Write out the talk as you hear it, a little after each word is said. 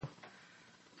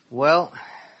Well,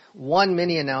 one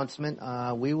mini announcement.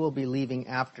 We will be leaving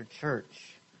after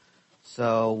church.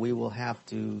 So we will have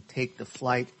to take the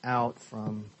flight out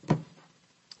from,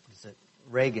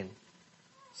 Reagan.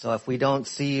 So if we don't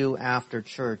see you after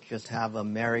church, just have a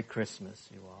Merry Christmas,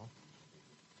 you all.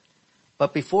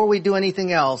 But before we do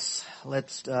anything else,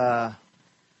 let's,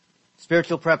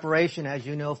 spiritual preparation, as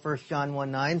you know, 1 John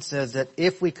 1:9 says that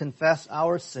if we confess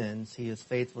our sins, He is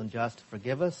faithful and just to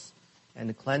forgive us and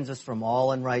to cleanse us from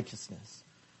all unrighteousness.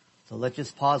 So let's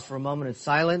just pause for a moment in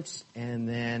silence and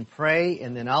then pray,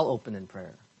 and then I'll open in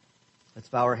prayer. Let's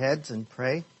bow our heads and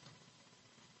pray.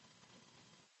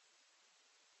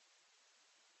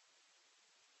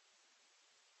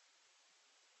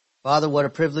 Father, what a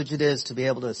privilege it is to be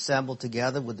able to assemble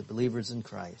together with the believers in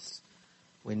Christ.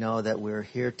 We know that we're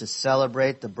here to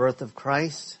celebrate the birth of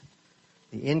Christ,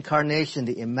 the incarnation,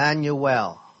 the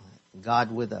Emmanuel,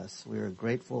 God with us. We are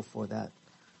grateful for that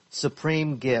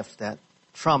supreme gift that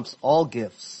trumps all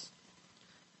gifts.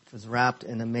 It was wrapped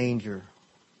in a manger,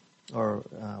 or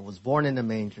was born in a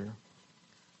manger.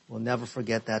 We'll never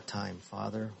forget that time,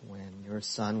 Father, when your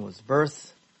Son was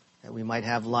birthed, that we might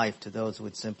have life to those who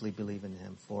would simply believe in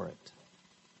Him for it.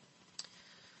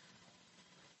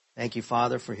 Thank you,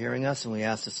 Father, for hearing us, and we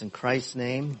ask this in Christ's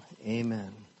name.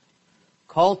 Amen.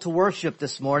 Call to worship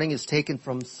this morning is taken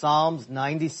from Psalms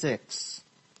 96.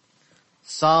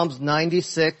 Psalms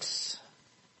 96,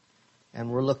 and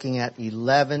we're looking at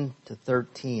 11 to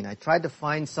 13. I tried to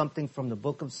find something from the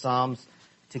book of Psalms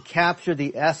to capture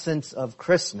the essence of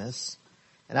Christmas,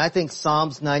 and I think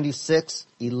Psalms 96,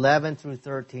 11 through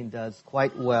 13 does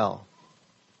quite well,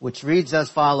 which reads as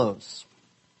follows.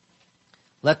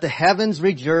 Let the heavens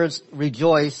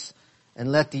rejoice,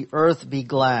 and let the earth be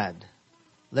glad.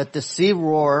 Let the sea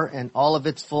roar and all of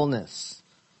its fullness.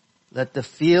 Let the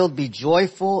field be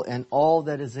joyful and all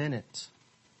that is in it.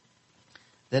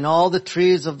 Then all the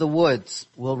trees of the woods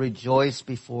will rejoice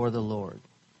before the Lord.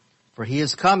 For He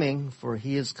is coming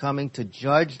to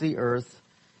judge the earth.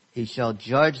 He shall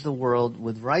judge the world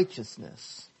with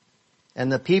righteousness, and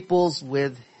the peoples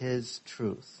with His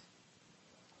truth.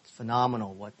 It's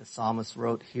phenomenal what the psalmist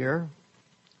wrote here.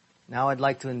 Now I'd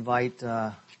like to invite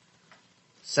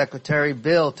Secretary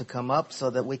Bill to come up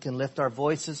so that we can lift our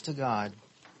voices to God.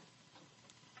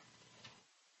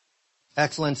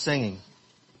 Excellent singing.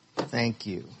 Thank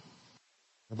you.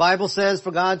 The Bible says, for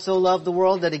God so loved the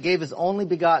world that He gave His only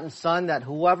begotten Son, that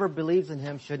whoever believes in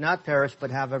Him should not perish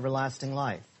but have everlasting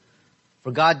life.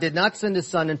 For God did not send His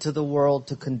Son into the world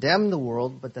to condemn the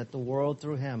world, but that the world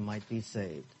through Him might be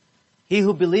saved. He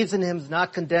who believes in Him is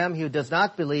not condemned. He who does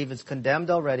not believe is condemned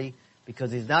already,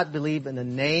 because he has not believed in the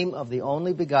name of the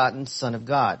only begotten Son of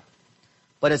God.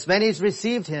 But as many as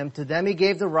received Him, to them He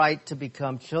gave the right to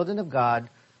become children of God,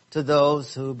 to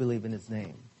those who believe in His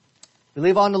name.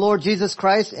 Believe on the Lord Jesus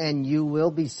Christ, and you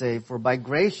will be saved. For by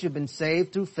grace you've been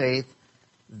saved through faith,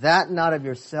 that not of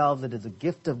yourselves, it is a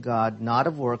gift of God, not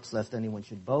of works, lest anyone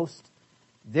should boast.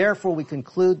 Therefore we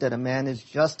conclude that a man is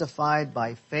justified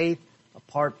by faith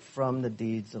apart from the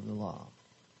deeds of the law.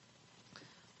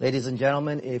 Ladies and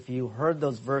gentlemen, if you heard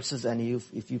those verses and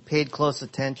if you paid close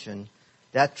attention,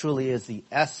 that truly is the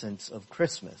essence of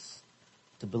Christmas.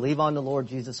 To believe on the Lord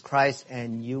Jesus Christ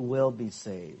and you will be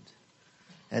saved.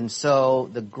 And so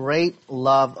the great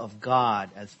love of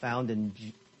God, as found in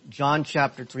John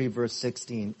chapter 3 verse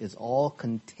 16, is all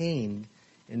contained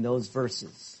in those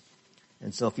verses.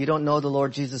 And so if you don't know the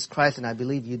Lord Jesus Christ, and I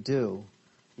believe you do,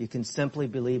 you can simply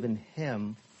believe in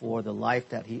Him for the life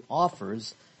that He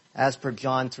offers, as per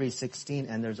John 3:16,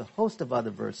 and there's a host of other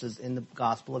verses in the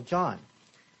Gospel of John.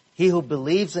 He who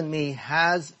believes in me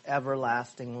has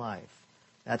everlasting life.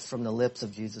 That's from the lips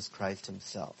of Jesus Christ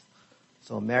Himself.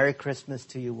 So Merry Christmas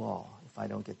to you all, if I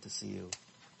don't get to see you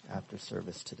after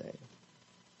service today.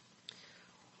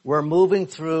 We're moving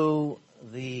through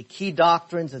the key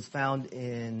doctrines as found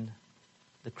in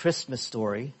the Christmas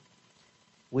story.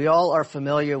 We all are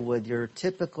familiar with your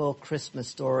typical Christmas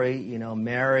story. You know,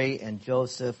 Mary and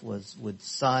Joseph was with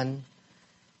son,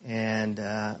 and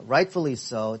rightfully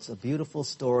so. It's a beautiful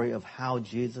story of how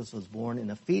Jesus was born in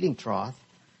a feeding trough,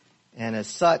 and as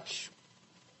such,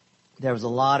 there was a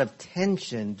lot of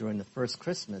tension during the first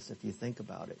Christmas, if you think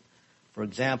about it. For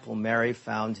example, Mary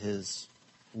found His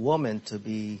woman to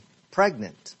be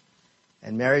pregnant,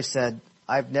 and Mary said,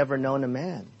 I've never known a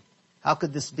man. How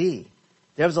could this be?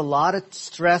 There was a lot of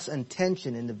stress and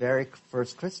tension in the very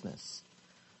first Christmas.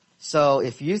 So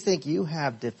if you think you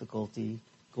have difficulty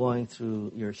going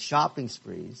through your shopping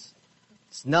sprees,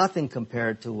 it's nothing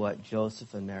compared to what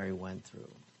Joseph and Mary went through.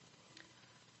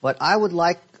 But I would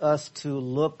like us to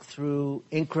look through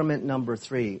increment number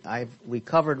 3. We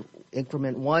covered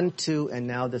increment 1, 2, and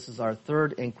now this is our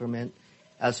third increment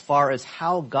as far as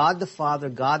how God the Father,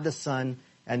 God the Son,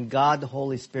 and God the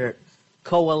Holy Spirit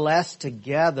coalesced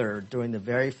together during the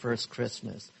very first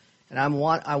Christmas. And I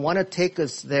want to take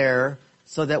us there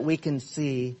so that we can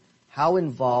see how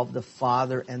involved the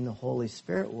Father and the Holy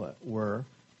Spirit were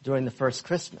during the first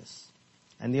Christmas.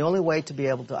 And the only way to be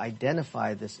able to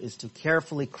identify this is to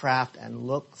carefully craft and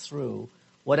look through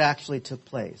what actually took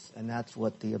place. And that's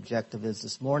what the objective is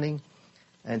this morning.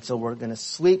 And so we're going to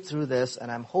sweep through this,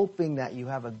 and I'm hoping that you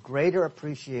have a greater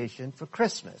appreciation for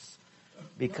Christmas,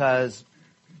 because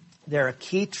there are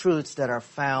key truths that are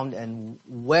found and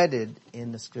wedded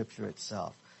in the Scripture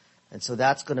itself. And so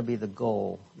that's going to be the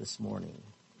goal this morning.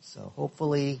 So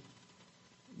hopefully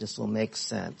this will make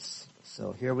sense.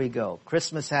 So here we go.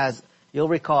 Christmas has, you'll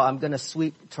recall, I'm going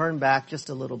to turn back just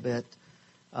a little bit.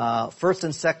 First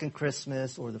and second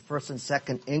Christmas, or the first and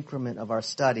second increment of our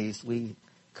studies, we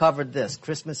covered this.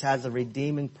 Christmas has a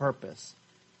redeeming purpose.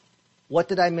 What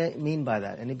did I mean by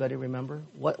that? Anybody remember?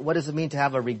 What does it mean to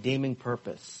have a redeeming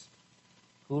purpose?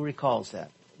 Who recalls that?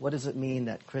 What does it mean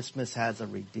that Christmas has a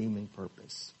redeeming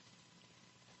purpose?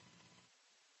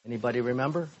 Anybody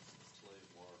remember?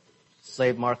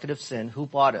 Slave market of sin. Who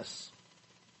bought us?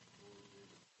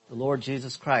 The Lord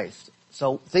Jesus Christ.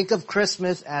 So think of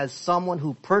Christmas as someone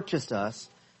who purchased us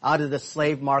out of the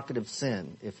slave market of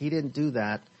sin. If he didn't do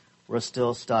that, we're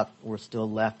still stuck. We're still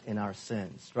left in our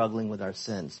sins, struggling with our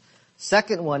sins.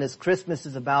 Second one is Christmas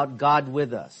is about God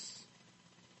with us.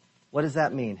 What does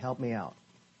that mean? Help me out.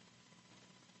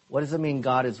 What does it mean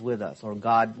God is with us, or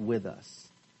God with us?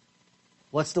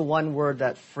 What's the one word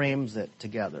that frames it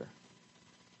together?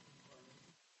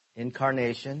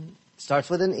 Incarnation. Starts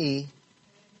with an E.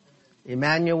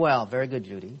 Emmanuel. Very good,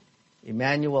 Judy.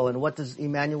 Emmanuel. And what does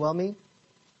Emmanuel mean?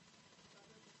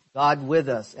 God with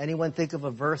us. Anyone think of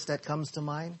a verse that comes to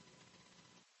mind?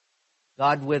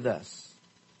 God with us.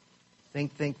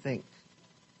 Think.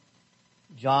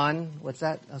 John, what's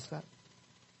that, Scott?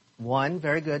 1,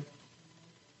 very good.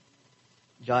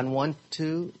 John 1,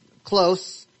 2,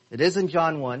 close. It is in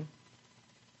John 1.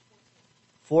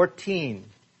 14.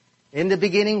 In the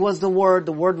beginning was the Word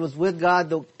was with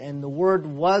God, and the Word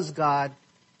was God,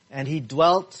 and He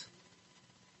dwelt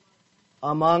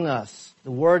among us.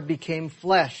 The Word became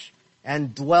flesh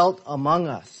and dwelt among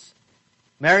us.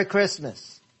 Merry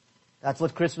Christmas. That's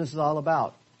what Christmas is all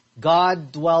about.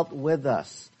 God dwelt with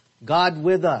us. God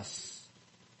with us.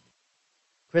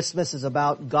 Christmas is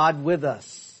about God with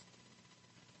us.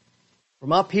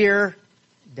 From up here,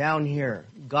 down here.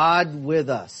 God with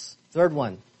us. Third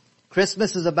one.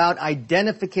 Christmas is about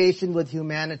identification with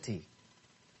humanity.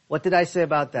 What did I say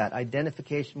about that?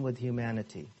 Identification with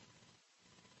humanity.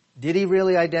 Did He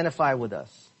really identify with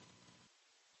us?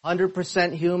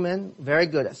 100% human. Very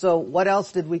good. So what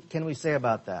else can we say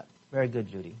about that? Very good,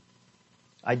 Judy.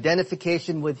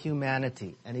 Identification with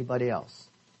humanity. Anybody else?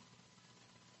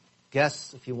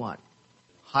 Guess if you want.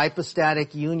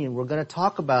 Hypostatic union. We're going to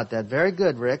talk about that. Very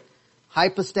good, Rick.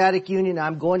 Hypostatic union.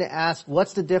 I'm going to ask,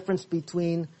 what's the difference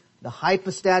between the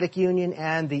hypostatic union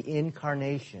and the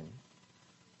incarnation?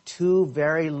 Two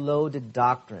very loaded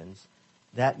doctrines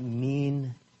that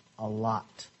mean a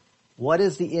lot. What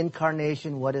is the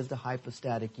incarnation? What is the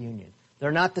hypostatic union?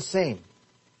 They're not the same.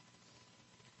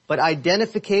 But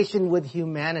identification with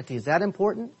humanity, is that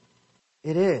important?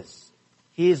 It is.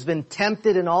 He has been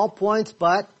tempted in all points,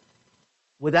 but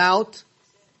without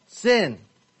sin.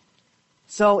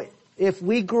 So if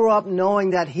we grew up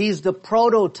knowing that He's the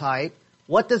prototype,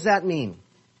 what does that mean?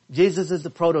 Jesus is the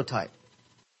prototype.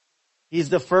 He's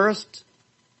the first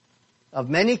of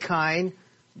many kind.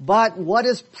 But what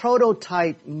does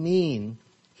prototype mean?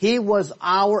 He was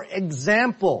our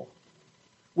example.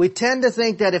 We tend to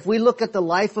think that if we look at the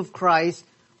life of Christ,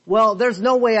 well, there's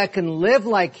no way I can live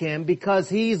like Him because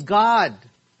He's God.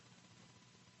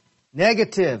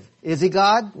 Negative. Is He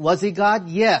God? Was He God?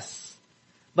 Yes.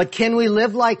 But can we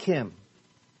live like Him?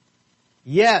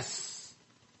 Yes.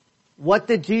 What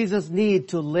did Jesus need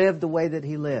to live the way that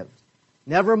He lived?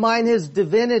 Never mind His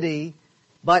divinity,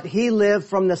 but He lived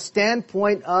from the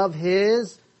standpoint of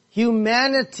His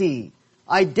humanity.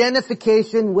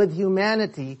 Identification with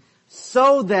humanity,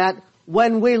 so that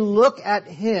when we look at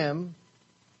Him,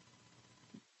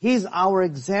 He's our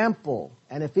example.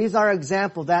 And if He's our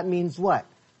example, that means what?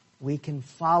 We can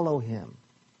follow Him.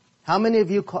 How many of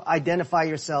you identify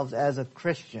yourselves as a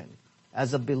Christian,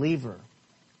 as a believer?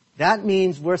 That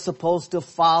means we're supposed to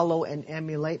follow and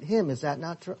emulate Him. Is that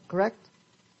not correct?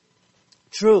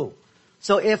 True.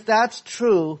 So if that's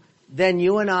true, then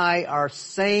you and I are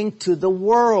saying to the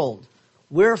world,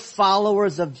 we're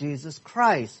followers of Jesus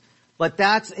Christ. But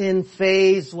that's in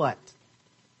phase what?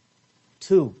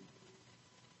 2.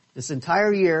 This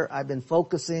entire year, I've been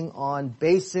focusing on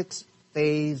basics,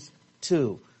 phase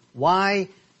 2. Why?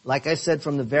 Like I said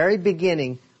from the very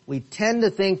beginning, we tend to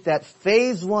think that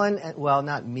phase 1, well,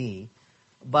 not me,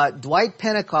 but Dwight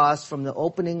Pentecost from the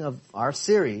opening of our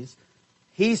series,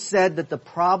 he said that the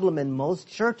problem in most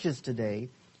churches today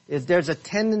is there's a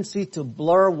tendency to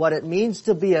blur what it means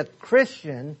to be a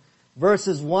Christian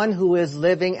versus one who is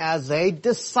living as a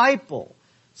disciple.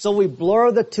 So we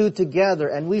blur the two together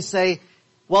and we say,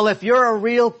 well, if you're a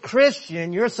real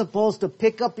Christian, you're supposed to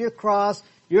pick up your cross,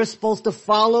 you're supposed to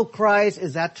follow Christ.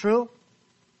 Is that true?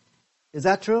 Is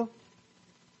that true?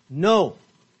 No.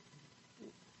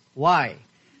 Why?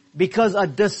 Because a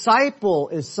disciple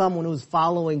is someone who's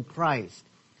following Christ.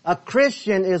 A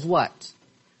Christian is what?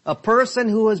 A person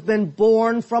who has been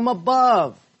born from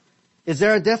above. Is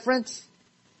there a difference?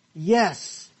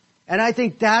 Yes. And I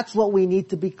think that's what we need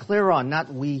to be clear on,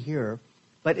 not we here.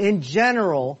 But in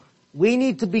general, we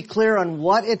need to be clear on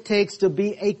what it takes to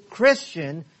be a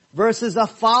Christian versus a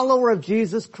follower of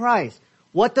Jesus Christ.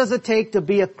 What does it take to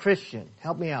be a Christian?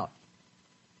 Help me out.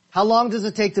 How long does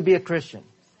it take to be a Christian?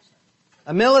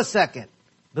 A millisecond.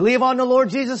 Believe on the Lord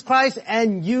Jesus Christ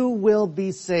and you will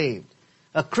be saved.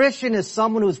 A Christian is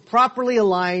someone who is properly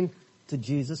aligned to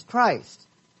Jesus Christ.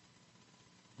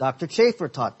 Dr. Schaefer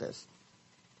taught this.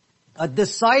 A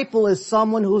disciple is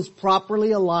someone who is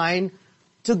properly aligned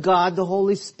to God the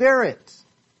Holy Spirit.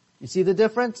 You see the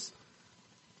difference?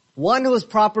 One who is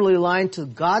properly aligned to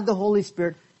God the Holy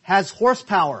Spirit has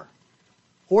horsepower.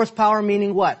 Horsepower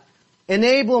meaning what?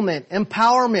 Enablement,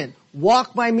 empowerment.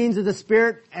 Walk by means of the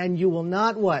Spirit and you will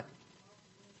not what?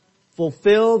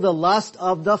 Fulfill the lust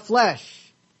of the flesh.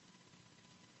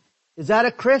 Is that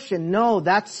a Christian? No,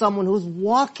 that's someone who's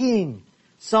walking.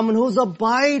 Someone who's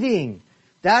abiding.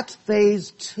 That's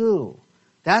phase 2.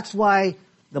 That's why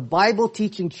the Bible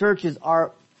teaching churches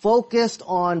are focused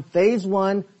on phase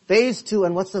 1, phase 2,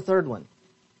 and what's the third one?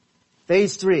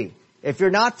 Phase 3. If you're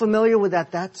not familiar with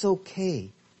that, that's okay.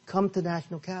 Come to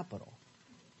National Capital.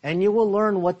 And you will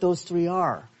learn what those 3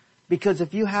 are. Because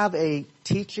if you have a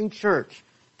teaching church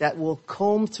that will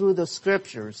comb through the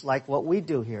scriptures like what we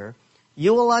do here,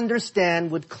 you will understand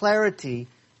with clarity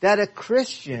that a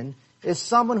Christian is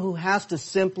someone who has to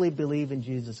simply believe in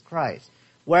Jesus Christ.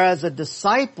 Whereas a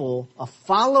disciple, a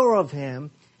follower of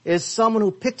Him, is someone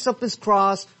who picks up his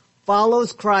cross,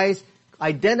 follows Christ,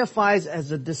 identifies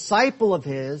as a disciple of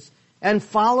His, and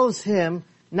follows Him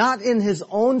not in his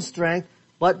own strength,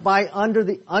 but by under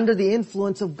the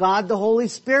influence of God the Holy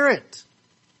Spirit.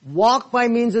 Walk by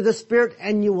means of the Spirit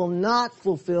and you will not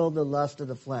fulfill the lust of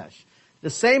the flesh. The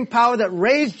same power that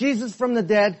raised Jesus from the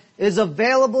dead is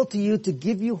available to you to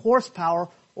give you horsepower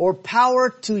or power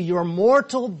to your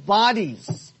mortal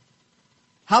bodies.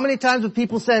 How many times have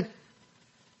people said,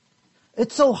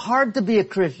 it's so hard to be a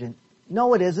Christian?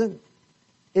 No, it isn't.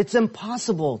 It's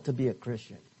impossible to be a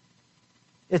Christian.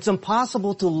 It's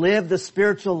impossible to live the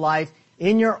spiritual life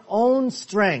in your own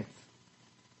strength.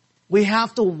 We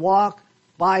have to walk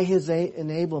by His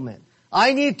enablement.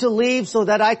 I need to leave so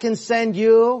that I can send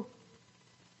you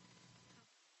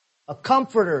a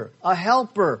comforter, a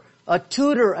helper, a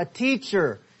tutor, a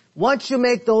teacher. Once you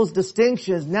make those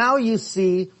distinctions, now you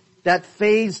see that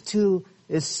phase 2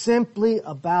 is simply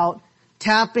about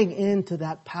tapping into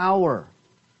that power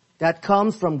that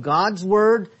comes from God's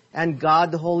Word and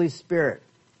God the Holy Spirit.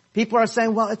 People are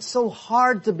saying, well, it's so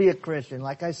hard to be a Christian.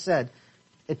 Like I said,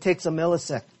 it takes a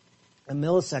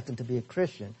millisecond to be a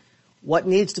Christian. What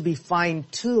needs to be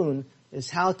fine-tuned is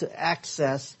how to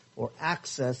access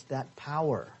that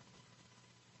power.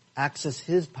 Access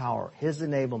His power, His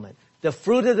enablement. The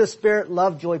fruit of the Spirit,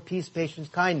 love, joy, peace, patience,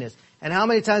 kindness. And how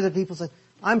many times have people said,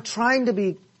 I'm trying to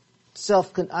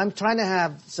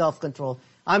have self-control.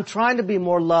 I'm trying to be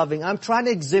more loving. I'm trying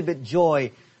to exhibit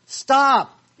joy.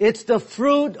 Stop. It's the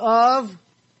fruit of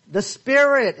the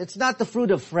Spirit. It's not the fruit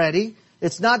of Freddie.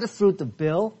 It's not the fruit of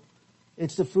Bill.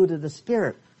 It's the fruit of the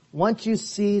Spirit. Once you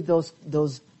see those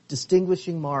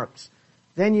distinguishing marks,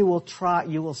 then you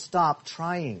will stop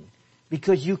trying.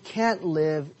 Because you can't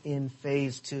live in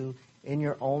phase 2 in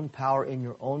your own power, in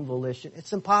your own volition.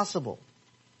 It's impossible.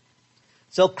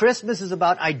 So Christmas is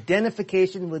about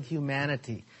identification with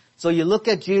humanity. So you look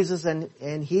at Jesus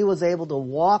and He was able to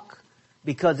walk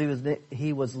because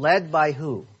he was led by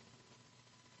who?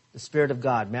 The Spirit of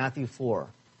God. Matthew 4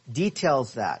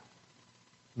 details that.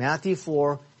 Matthew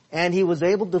 4, and He was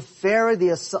able to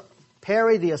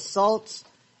parry the assaults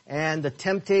and the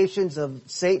temptations of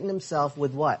Satan himself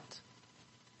with what?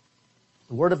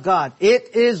 The Word of God.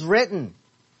 It is written.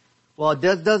 Well,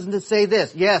 doesn't it say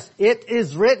this? Yes, it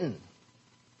is written.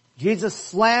 Jesus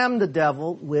slammed the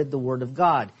devil with the Word of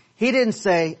God. He didn't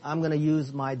say, I'm going to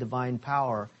use my divine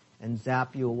power and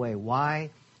zap you away. Why?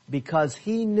 Because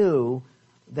he knew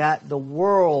that the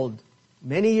world,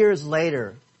 many years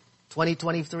later,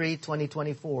 2023,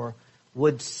 2024,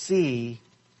 would see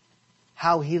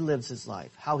how he lives his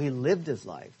life, how he lived his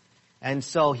life. And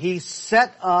so he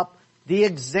set up the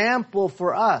example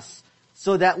for us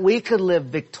so that we could live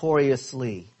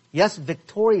victoriously. Yes,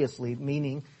 victoriously,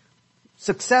 meaning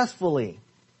successfully.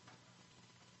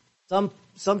 Some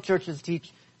churches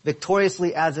teach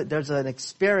victoriously as there's an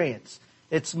experience.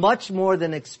 It's much more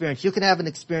than experience. You can have an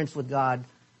experience with God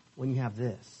when you have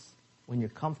this, when you're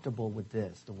comfortable with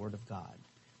this, the Word of God,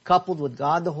 coupled with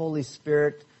God the Holy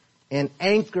Spirit and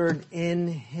anchored in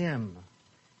Him.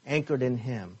 Anchored in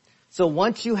Him. So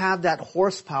once you have that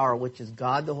horsepower, which is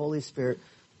God the Holy Spirit,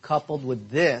 coupled with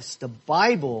this, the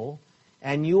Bible,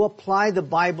 and you apply the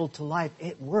Bible to life,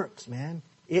 it works, man.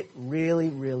 It really,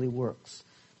 really works.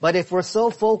 But if we're so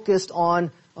focused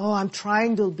on, oh, I'm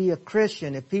trying to be a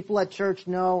Christian, if people at church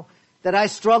know that I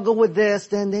struggle with this,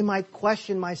 then they might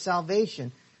question my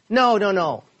salvation.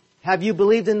 No. Have you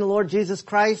believed in the Lord Jesus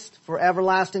Christ for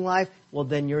everlasting life? Well,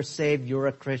 then you're saved, you're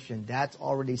a Christian. That's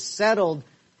already settled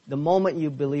the moment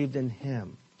you believed in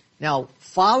Him. Now,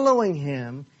 following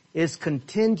Him is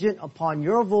contingent upon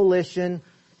your volition,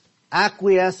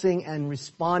 acquiescing and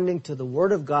responding to the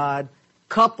Word of God,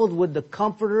 coupled with the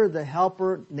Comforter, the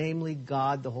Helper, namely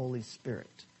God, the Holy Spirit.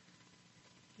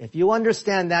 If you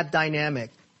understand that dynamic,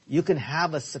 you can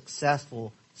have a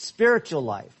successful spiritual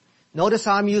life. Notice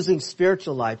how I'm using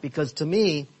spiritual life, because for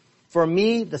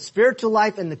me, the spiritual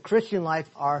life and the Christian life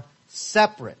are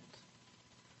separate.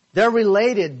 They're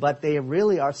related, but they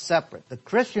really are separate. The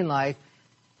Christian life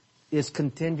is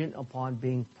contingent upon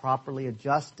being properly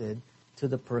adjusted to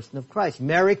the person of Christ.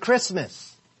 Merry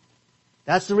Christmas!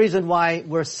 That's the reason why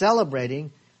we're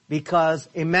celebrating, because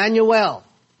Emmanuel,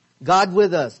 God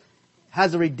with us,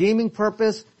 has a redeeming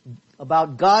purpose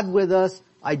about God with us,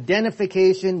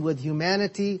 identification with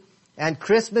humanity, and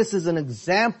Christmas is an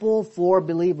example for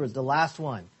believers, the last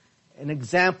one. An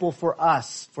example for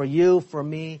us, for you, for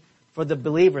me, for the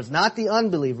believers, not the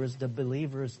unbelievers, the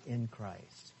believers in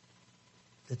Christ.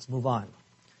 Let's move on.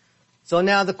 So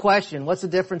now the question, what's the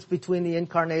difference between the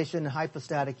incarnation and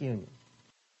hypostatic union?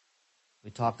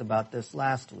 We talked about this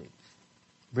last week,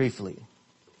 briefly.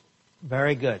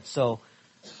 Very good. So,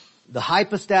 the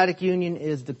hypostatic union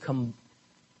is the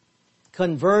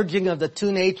converging of the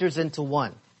two natures into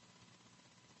one.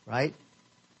 Right?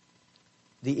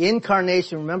 The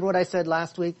incarnation, remember what I said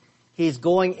last week? He's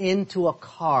going into a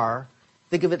car.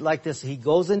 Think of it like this. He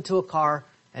goes into a car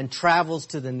and travels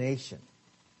to the nation.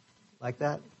 Like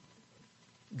that?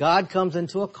 God comes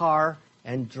into a car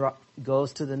and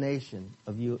goes to the nation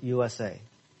of USA.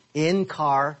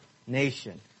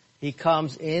 Incarnation. He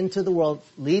comes into the world,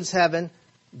 leaves heaven,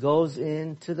 goes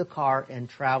into the car, and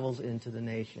travels into the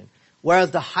nation.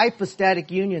 Whereas the hypostatic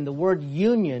union, the word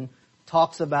union,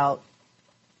 talks about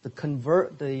the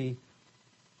converging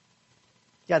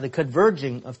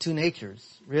of two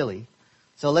natures, really.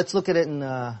 So let's look at it,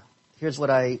 and here's what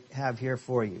I have here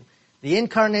for you. The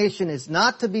incarnation is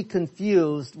not to be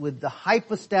confused with the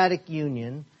hypostatic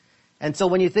union. And so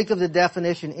when you think of the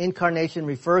definition, incarnation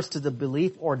refers to the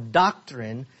belief or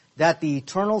doctrine that the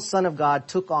eternal Son of God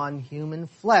took on human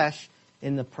flesh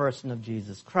in the person of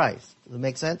Jesus Christ. Does that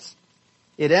make sense?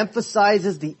 It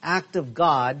emphasizes the act of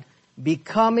God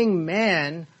becoming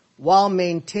man while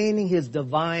maintaining His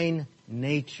divine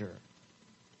nature.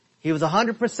 He was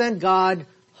 100% God,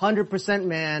 100%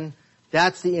 man.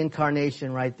 That's the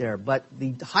incarnation right there. But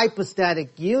the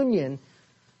hypostatic union,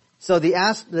 so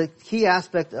the key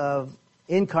aspect of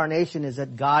incarnation is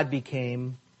that God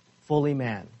became fully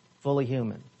man, fully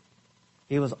human.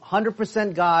 He was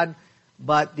 100% God,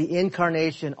 but the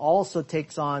incarnation also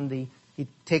takes on the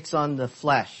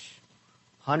flesh.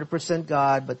 100%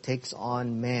 God, but takes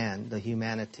on man, the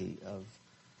humanity of.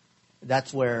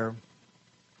 That's where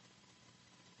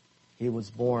He was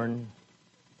born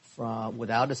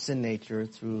without a sin nature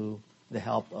through the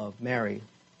help of Mary.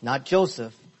 Not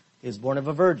Joseph. He was born of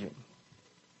a virgin.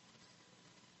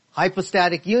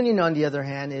 Hypostatic union, on the other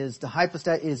hand, is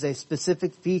a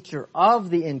specific feature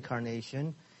of the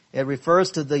incarnation. It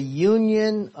refers to the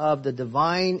union of the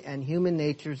divine and human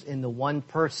natures in the one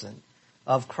person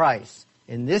of Christ.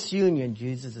 In this union,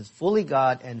 Jesus is fully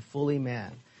God and fully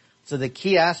man. So the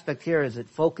key aspect here is it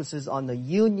focuses on the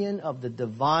union of the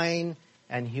divine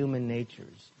and human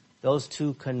natures. Those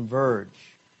two converge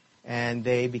and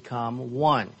they become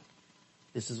one.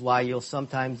 This is why you'll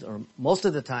sometimes, or most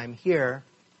of the time, hear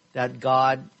that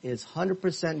God is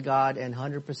 100% God and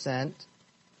 100%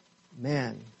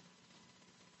 man.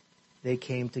 They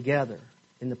came together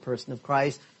in the person of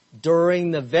Christ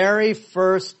during the very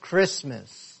first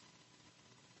Christmas,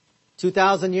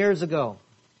 2,000 years ago,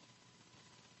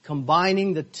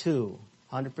 combining the two,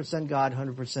 100% God,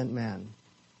 100% man.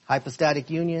 Hypostatic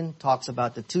union talks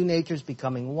about the two natures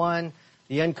becoming one.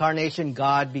 The incarnation,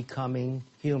 God becoming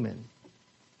human.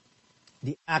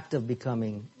 The act of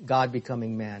becoming, God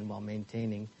becoming man while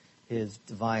maintaining his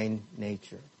divine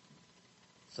nature.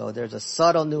 So there's a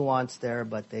subtle nuance there,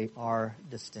 but they are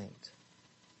distinct.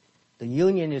 The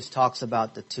union just talks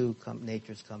about the two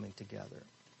natures coming together.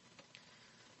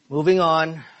 Moving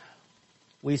on,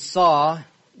 we saw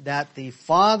that the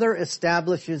Father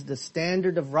establishes the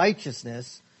standard of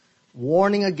righteousness,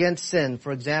 warning against sin.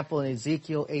 For example, in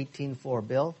Ezekiel 18:4.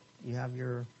 Bill, you have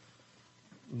your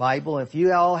Bible. If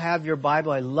you all have your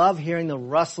Bible, I love hearing the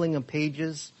rustling of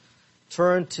pages.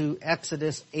 Turn to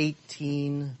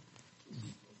Ezekiel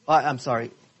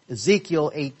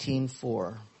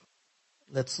 18:4.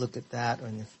 Let's look at that,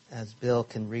 and as Bill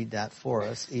can read that for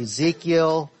us.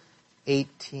 Ezekiel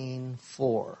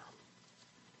 18:4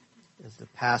 is the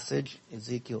passage.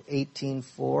 Ezekiel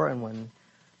 18:4, and when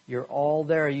you're all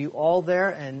there, are you all there?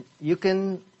 And you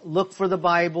can look for the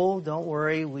Bible. Don't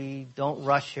worry, we don't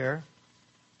rush here.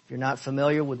 If you're not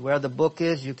familiar with where the book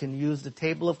is, you can use the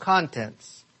table of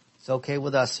contents. It's okay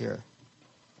with us here.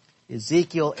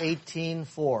 Ezekiel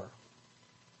 18:4.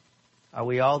 Are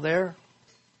we all there?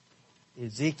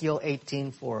 Ezekiel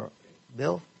 18:4.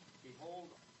 Bill?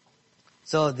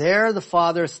 So there the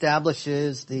Father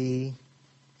establishes the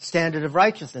standard of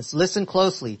righteousness. Listen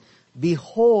closely.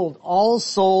 Behold, all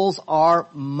souls are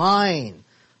mine.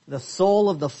 The soul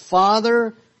of the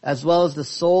Father as well as the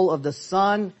soul of the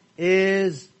Son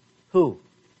is who?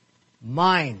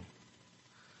 Mine.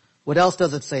 What else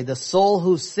does it say? The soul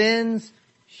who sins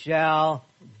shall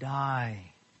die.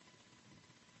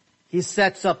 He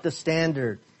sets up the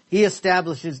standard. He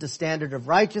establishes the standard of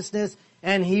righteousness,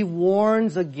 and he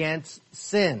warns against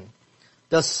sin.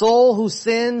 The soul who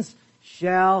sins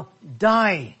shall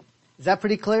die. Is that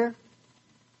pretty clear?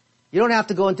 You don't have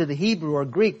to go into the Hebrew or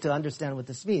Greek to understand what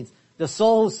this means. The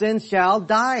soul who sins shall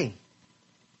die.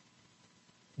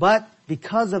 But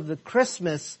because of the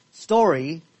Christmas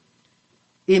story,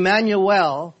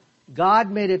 Emmanuel,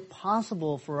 God made it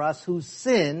possible for us who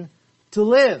sin to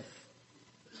live.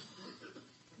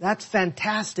 That's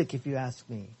fantastic if you ask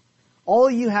me.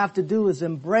 All you have to do is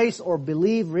embrace or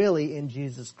believe really in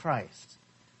Jesus Christ.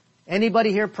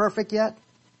 Anybody here perfect yet?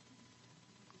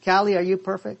 Callie, are you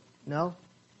perfect? No?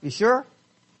 You sure?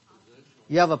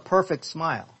 You have a perfect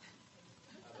smile.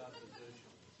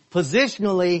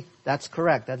 Positionally, that's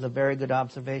correct. That's a very good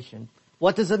observation.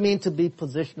 What does it mean to be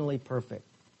positionally perfect?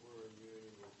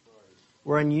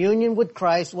 We're in union with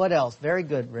Christ. What else? Very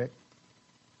good, Rick.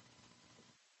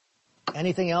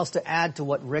 Anything else to add to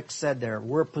what Rick said there?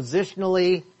 We're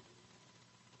positionally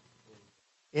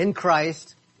in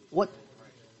Christ. What?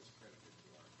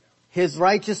 His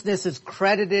righteousness is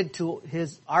credited to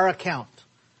our account.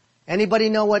 Anybody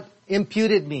know what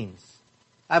imputed means?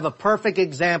 I have a perfect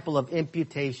example of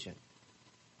imputation.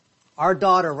 Our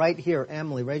daughter right here,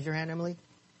 Emily, raise your hand, Emily.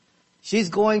 She's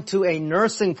going to a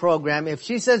nursing program. If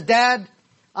she says, Dad,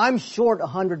 I'm short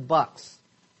 $100.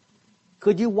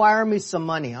 Could you wire me some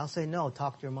money? I'll say, no,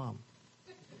 talk to your mom.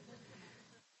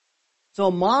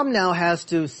 So mom now has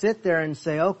to sit there and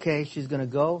say, okay, she's going to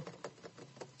go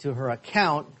to her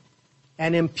account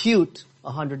and impute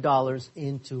 $100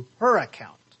 into her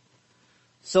account.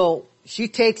 So she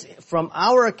takes from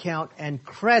our account and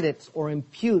credits or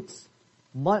imputes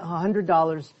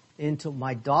 $100 into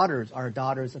our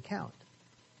daughter's account.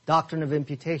 Doctrine of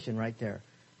imputation right there.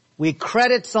 We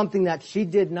credit something that she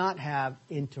did not have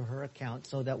into her account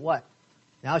so that what?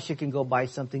 Now she can go buy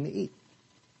something to eat.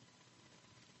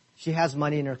 She has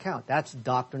money in her account. That's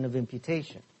doctrine of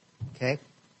imputation. Okay?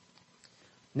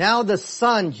 Now the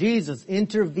Son, Jesus,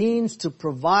 intervenes to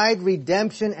provide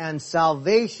redemption and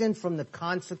salvation from the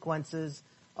consequences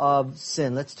of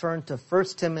sin. Let's turn to 1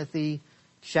 Timothy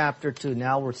chapter 2.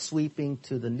 Now we're sweeping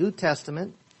to the New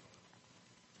Testament.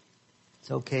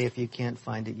 It's okay if you can't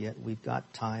find it yet. We've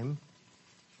got time.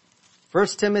 1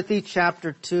 Timothy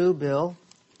chapter 2, Bill.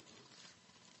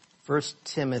 1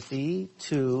 Timothy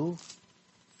 2,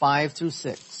 5 through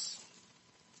 6.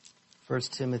 1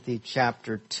 Timothy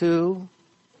chapter 2,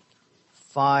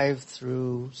 5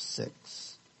 through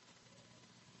 6.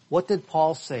 What did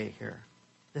Paul say here?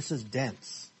 This is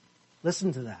dense.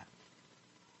 Listen to that.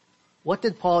 What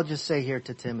did Paul just say here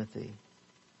to Timothy?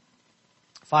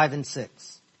 5 and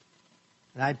 6.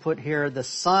 And I put here, the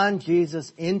Son,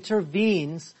 Jesus,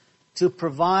 intervenes to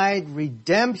provide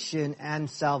redemption and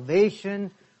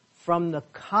salvation from the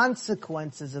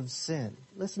consequences of sin.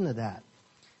 Listen to that.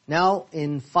 Now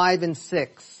in 5 and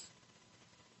 6,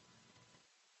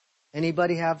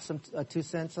 anybody have some 2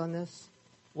 cents on this?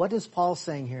 What is Paul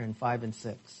saying here in 5 and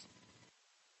 6?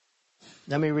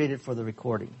 Let me read it for the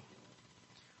recording.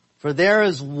 For there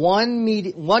is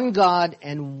one God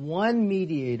and one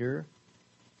mediator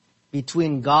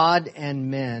between God and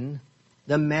men,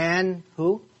 the man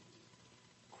who?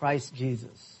 Christ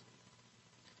Jesus,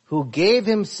 who gave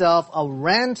himself a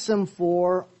ransom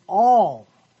for all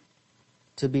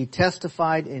to be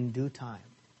testified in due time.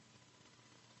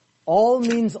 All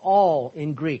means all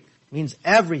in Greek, means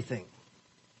everything.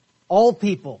 All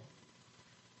people.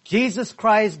 Jesus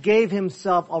Christ gave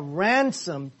himself a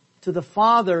ransom to the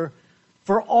Father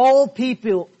for all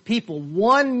people,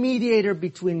 one mediator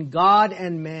between God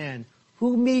and man.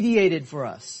 Who mediated for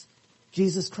us?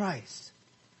 Jesus Christ.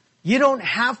 You don't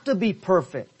have to be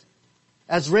perfect.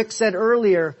 As Rick said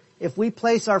earlier, if we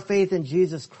place our faith in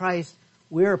Jesus Christ,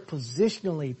 we're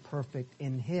positionally perfect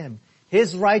in Him.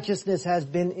 His righteousness has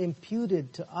been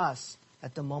imputed to us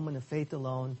at the moment of faith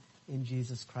alone in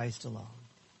Jesus Christ alone.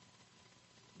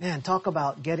 Man, talk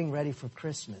about getting ready for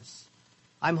Christmas.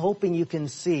 I'm hoping you can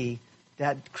see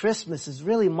that Christmas is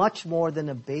really much more than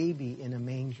a baby in a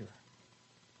manger.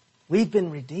 We've been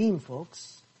redeemed,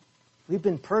 folks. We've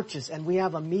been purchased, and we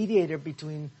have a mediator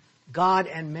between God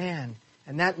and man,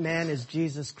 and that man is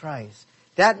Jesus Christ.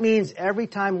 That means every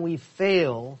time we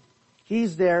fail,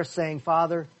 He's there saying,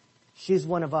 Father, she's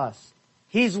one of us.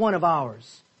 He's one of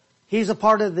ours. He's a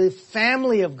part of the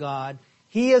family of God.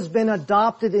 He has been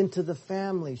adopted into the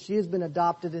family. She has been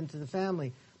adopted into the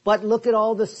family. But look at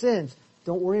all the sins.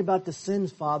 Don't worry about the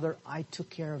sins, Father. I took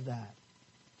care of that.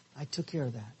 I took care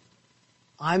of that.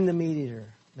 I'm the mediator.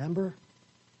 Remember?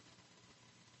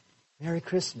 Merry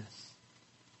Christmas.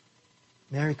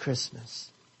 Merry Christmas.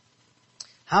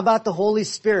 How about the Holy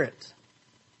Spirit?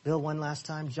 Bill, one last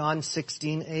time. John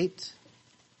 16:8.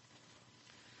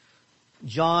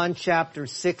 John chapter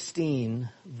 16,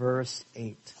 verse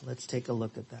 8. Let's take a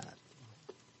look at that.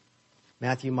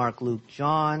 Matthew, Mark, Luke,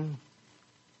 John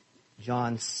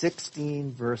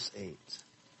 16, verse 8.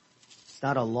 It's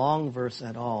not a long verse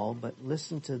at all, but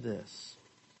listen to this.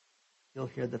 You'll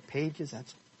hear the pages.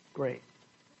 That's great.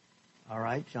 All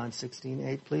right, John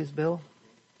 16:8, please, Bill.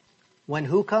 When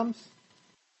who comes?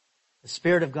 The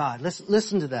Spirit of God.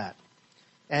 Listen to that.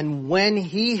 And when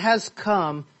He has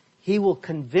come, He will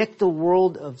convict the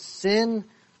world of sin,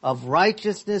 of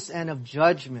righteousness, and of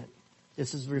judgment.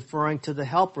 This is referring to the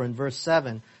Helper in verse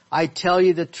 7. I tell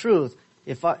you the truth.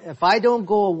 If I don't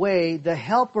go away, the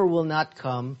Helper will not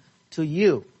come to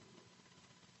you.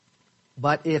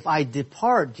 But if I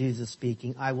depart, Jesus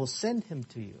speaking, I will send Him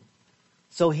to you.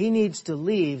 So He needs to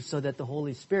leave so that the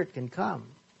Holy Spirit can come.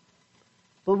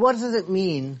 But what does it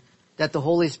mean that the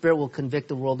Holy Spirit will convict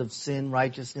the world of sin,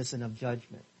 righteousness, and of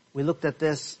judgment? We looked at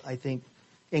this, I think,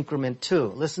 increment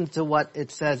 2. Listen to what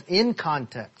it says in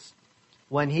context.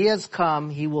 When He has come,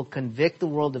 He will convict the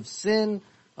world of sin,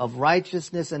 of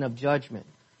righteousness, and of judgment.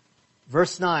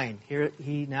 Verse 9, here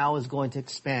He now is going to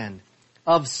expand.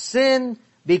 Of sin,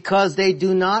 because they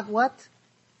do not what?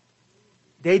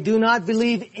 They do not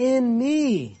believe in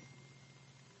Me.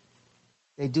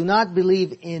 They do not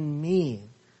believe in Me.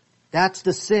 That's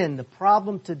the sin. The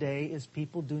problem today is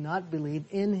people do not believe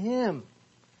in Him.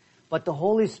 But the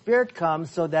Holy Spirit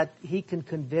comes so that He can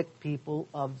convict people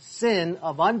of sin,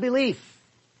 of unbelief.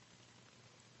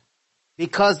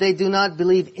 Because they do not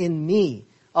believe in Me.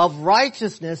 Of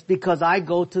righteousness, because I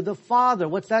go to the Father.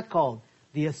 What's that called?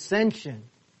 The ascension.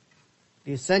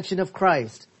 The ascension of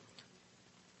Christ.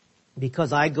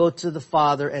 Because I go to the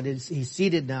Father, and He's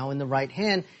seated now in the right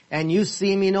hand, and you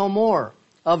see Me no more.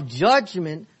 Of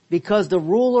judgment, because the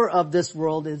ruler of this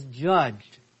world is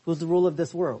judged. Who's the ruler of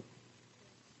this world?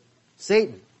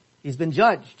 Satan. He's been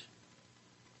judged.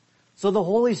 So the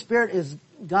Holy Spirit has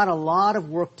got a lot of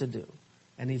work to do.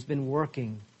 And He's been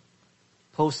working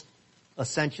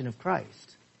post-ascension of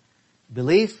Christ.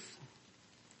 Belief,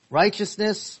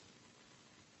 righteousness,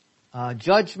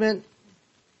 judgment.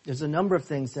 There's a number of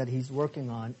things that He's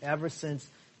working on ever since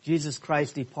Jesus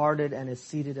Christ departed and is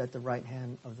seated at the right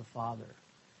hand of the Father.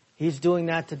 He's doing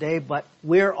that today, but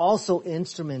we're also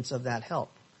instruments of that help.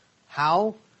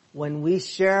 How? When we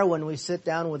share, when we sit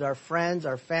down with our friends,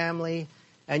 our family,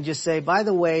 and just say, by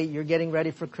the way, you're getting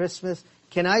ready for Christmas.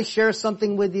 Can I share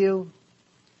something with you?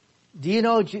 Do you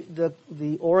know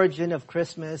the origin of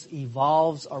Christmas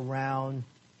evolves around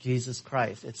Jesus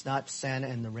Christ? It's not Santa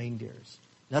and the reindeers.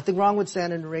 Nothing wrong with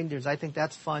Santa and the reindeers. I think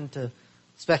that's fun to,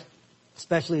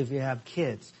 especially if you have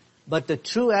kids. But the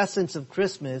true essence of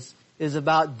Christmas is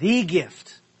about the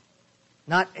gift.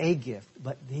 Not a gift,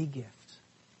 but the gift.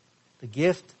 The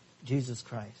gift, Jesus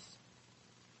Christ.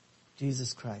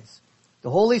 Jesus Christ. The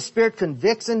Holy Spirit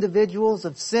convicts individuals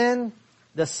of sin.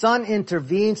 The Son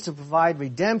intervenes to provide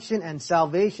redemption and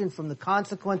salvation from the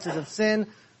consequences of sin.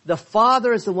 The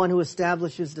Father is the one who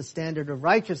establishes the standard of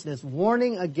righteousness,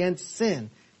 warning against sin.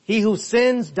 He who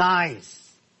sins dies.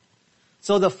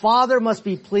 So the Father must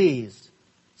be pleased.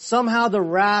 Somehow the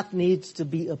wrath needs to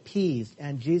be appeased,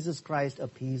 and Jesus Christ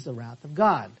appeased the wrath of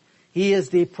God. He is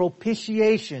the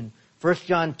propitiation, 1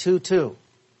 John 2:2.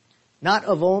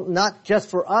 Not just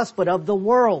for us, but of the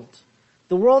world.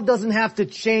 The world doesn't have to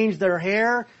change their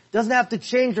hair, doesn't have to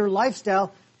change their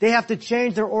lifestyle. They have to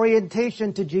change their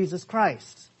orientation to Jesus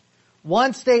Christ.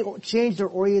 Once they change their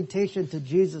orientation to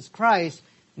Jesus Christ,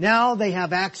 now they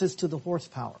have access to the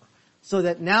horsepower. So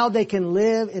that now they can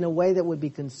live in a way that would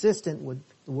be consistent with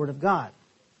the Word of God.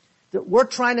 We're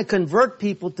trying to convert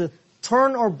people to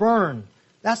turn or burn.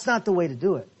 That's not the way to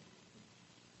do it.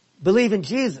 Believe in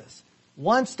Jesus.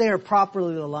 Once they are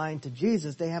properly aligned to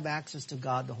Jesus, they have access to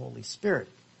God, the Holy Spirit.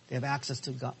 They have access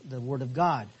to God, the Word of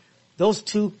God. Those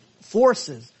two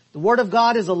forces. The Word of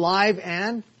God is alive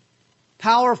and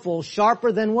powerful,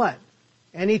 sharper than what?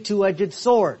 Any two-edged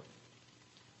sword.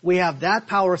 We have that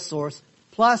power source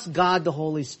plus God, the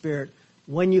Holy Spirit.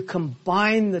 When you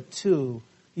combine the two,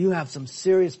 you have some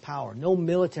serious power. No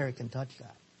military can touch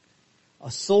that.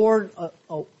 A sword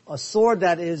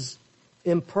that is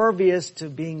impervious to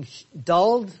being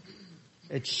dulled.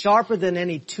 It's sharper than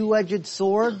any two-edged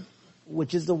sword,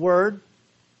 which is the Word.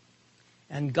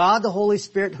 And God, the Holy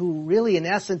Spirit, who really in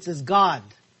essence is God.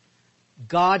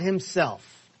 God Himself,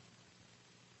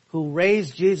 who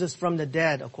raised Jesus from the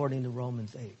dead, according to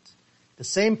Romans 8. The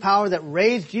same power that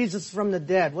raised Jesus from the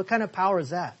dead. What kind of power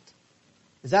is that?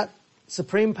 Is that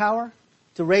supreme power?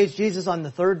 To raise Jesus on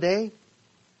the third day?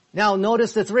 Now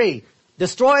notice the three.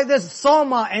 Destroy this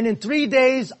soma, and in 3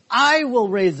 days I will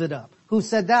raise it up. Who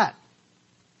said that?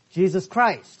 Jesus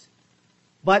Christ.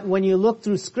 But when you look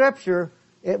through Scripture,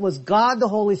 it was God the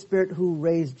Holy Spirit who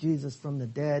raised Jesus from the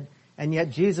dead. And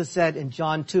yet Jesus said in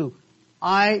John 2,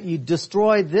 you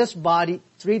destroy this body,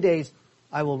 3 days,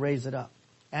 I will raise it up.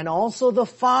 And also the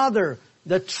Father,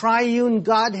 the triune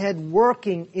Godhead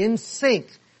working in sync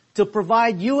to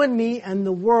provide you and me and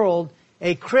the world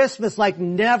a Christmas like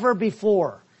never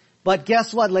before. But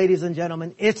guess what, ladies and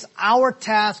gentlemen? It's our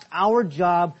task, our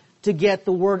job to get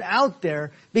the word out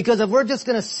there. Because if we're just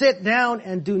going to sit down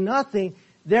and do nothing,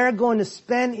 they're going to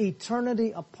spend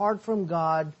eternity apart from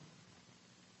God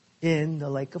in the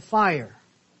lake of fire,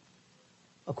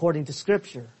 according to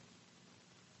Scripture.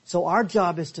 So our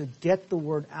job is to get the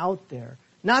word out there.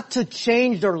 Not to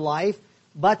change their life,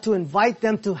 but to invite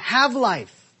them to have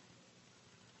life.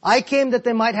 I came that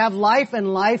they might have life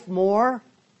and life more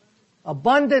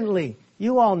abundantly.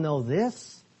 You all know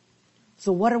this.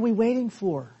 So what are we waiting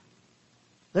for?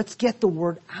 Let's get the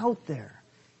word out there.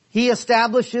 He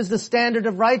establishes the standard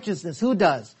of righteousness. Who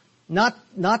does? Not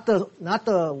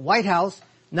the White House,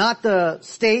 not the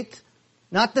state,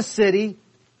 not the city.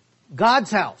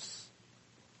 God's house.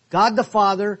 God the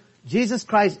Father, Jesus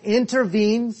Christ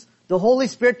intervenes. The Holy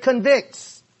Spirit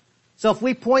convicts. So if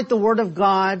we point the Word of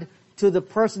God to the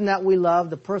person that we love,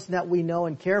 the person that we know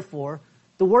and care for,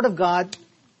 the Word of God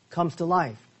comes to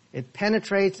life. It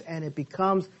penetrates and it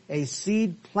becomes a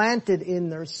seed planted in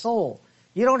their soul.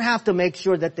 You don't have to make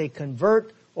sure that they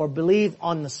convert or believe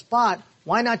on the spot.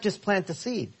 Why not just plant the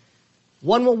seed?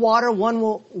 One will water, one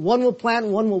will plant,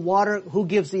 one will water. Who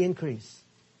gives the increase?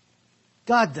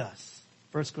 God does.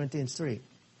 1 Corinthians 3.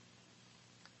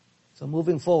 So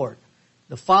moving forward.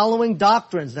 The following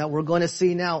doctrines that we're going to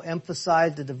see now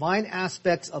emphasize the divine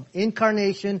aspects of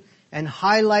incarnation and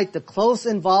highlight the close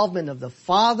involvement of the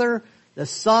Father, the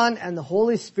Son, and the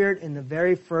Holy Spirit in the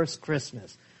very first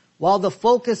Christmas. While the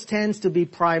focus tends to be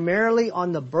primarily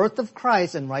on the birth of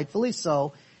Christ, and rightfully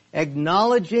so,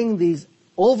 acknowledging these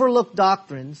overlooked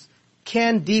doctrines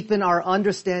can deepen our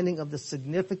understanding of the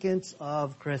significance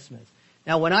of Christmas.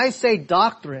 Now, when I say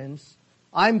doctrines,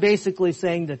 I'm basically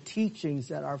saying the teachings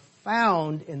that are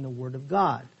found in the Word of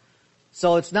God.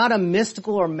 So it's not a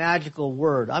mystical or magical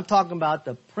word. I'm talking about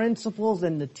the principles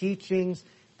and the teachings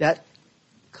that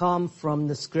come from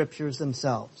the Scriptures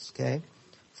themselves, okay?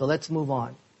 So let's move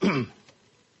on.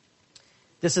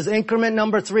 This is increment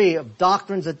number 3 of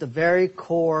doctrines at the very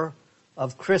core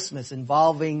of Christmas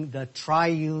involving the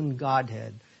triune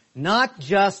Godhead. Not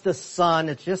just the Son.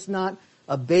 It's just not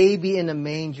a baby in a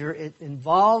manger. It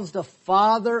involves the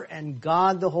Father and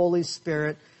God the Holy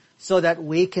Spirit so that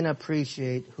we can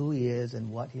appreciate who He is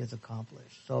and what He has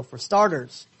accomplished. So for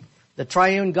starters, the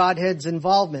triune Godhead's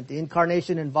involvement, the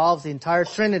incarnation involves the entire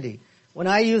Trinity. When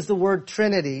I use the word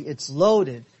Trinity, it's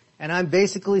loaded. And I'm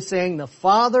basically saying the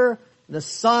Father, the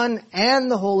Son,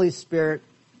 and the Holy Spirit.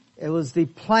 It was the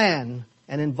plan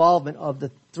and involvement of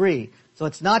the three. So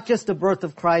it's not just the birth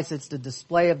of Christ, it's the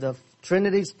display of the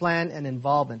Trinity's plan and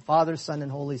involvement. Father, Son,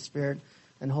 and Holy Spirit.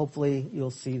 And hopefully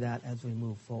you'll see that as we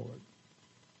move forward.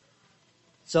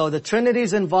 So the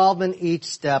Trinity's involvement each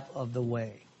step of the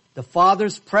way. The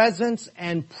Father's presence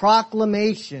and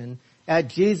proclamation at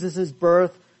Jesus'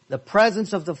 birth. The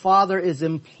presence of the Father is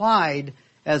implied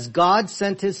as God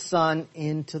sent His Son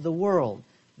into the world.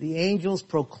 The angels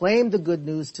proclaimed the good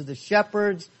news to the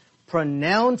shepherds,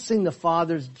 pronouncing the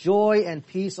Father's joy and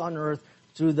peace on earth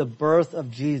through the birth of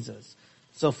Jesus.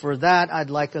 So for that, I'd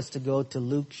like us to go to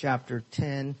Luke chapter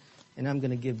 10, and I'm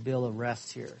going to give Bill a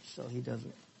rest here so he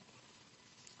doesn't.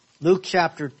 Luke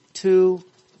chapter 2,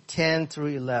 10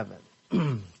 through 11.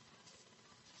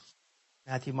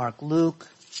 Matthew, Mark, Luke,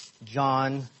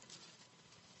 John.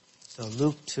 So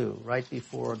Luke 2, right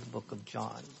before the book of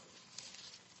John.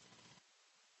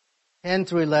 10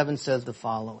 through 11 says the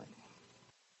following.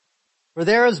 For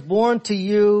there is born to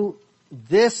you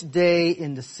this day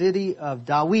in the city of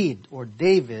David, or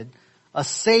David, a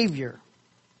Savior,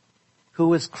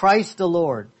 who is Christ the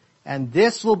Lord. And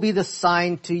this will be the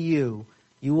sign to you.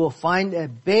 You will find a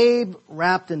babe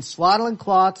wrapped in swaddling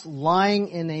cloths lying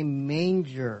in a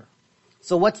manger.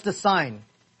 So what's the sign?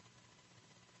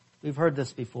 We've heard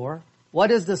this before.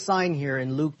 What is the sign here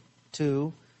in Luke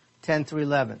 2, 10 through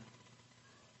 11?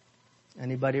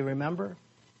 Anybody remember?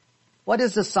 What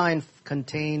is the sign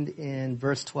contained in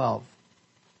verse 12?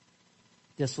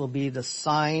 This will be the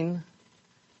sign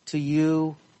to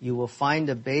you. You will find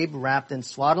a babe wrapped in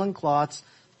swaddling cloths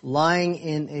lying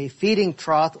in a feeding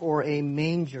trough or a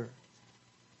manger.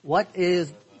 What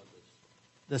is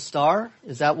the star?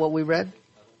 Is that what we read?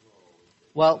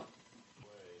 Well,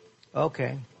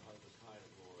 okay.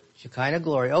 Shekinah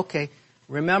glory. Okay.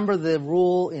 Remember the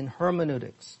rule in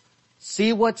hermeneutics.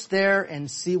 See what's there and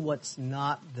see what's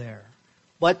not there.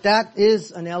 But that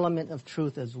is an element of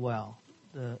truth as well,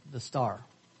 the star.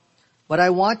 But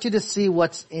I want you to see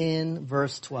what's in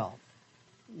verse 12.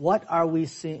 What are we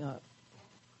seeing?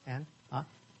 Anne? Huh?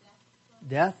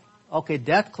 Death? Okay,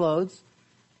 death clothes.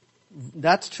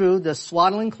 That's true. The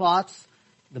swaddling cloths,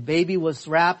 the baby was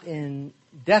wrapped in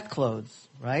death clothes,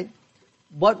 right?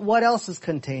 But what else is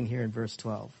contained here in verse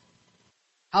 12?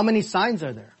 How many signs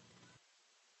are there?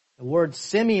 The word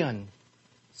Simeon,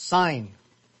 sign.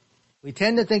 We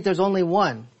tend to think there's only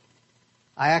one.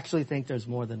 I actually think there's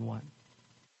more than one.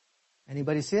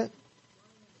 Anybody see it?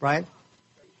 Brian?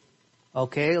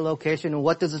 Okay, a location. And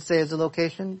what does it say as a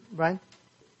location, Brian?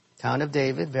 Town of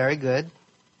David. Very good.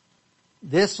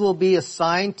 This will be a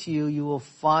sign to you. You will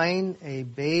find a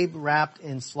babe wrapped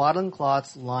in swaddling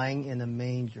cloths lying in a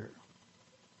manger.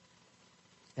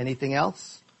 Anything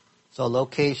else? So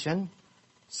location,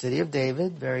 city of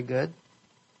David. Very good.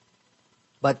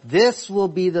 But this will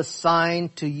be the sign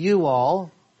to you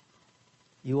all.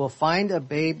 You will find a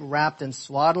babe wrapped in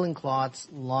swaddling cloths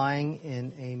lying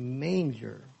in a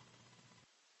manger.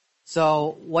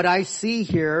 So what I see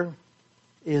here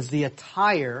is the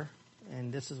attire,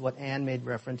 and this is what Anne made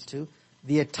reference to,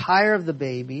 the attire of the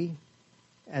baby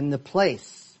and the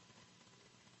place.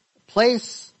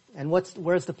 Place, and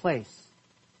where's the place?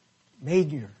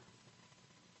 Manger.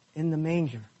 In the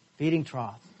manger. Feeding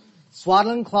trough.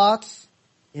 Swaddling cloths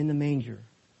in the manger.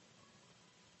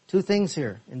 Two things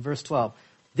here in verse 12.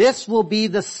 This will be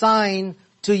the sign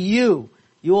to you.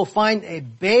 You will find a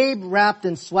babe wrapped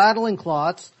in swaddling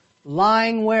cloths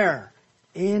lying where?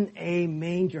 In a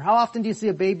manger. How often do you see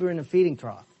a baby in a feeding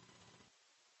trough?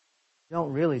 You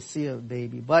don't really see a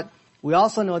baby. But we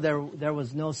also know there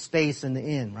was no space in the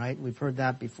inn, right? We've heard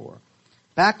that before.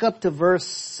 Back up to verse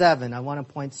 7. I want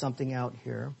to point something out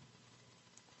here.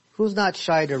 Who's not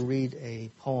shy to read a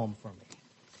poem for me?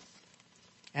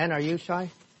 Anne, are you shy?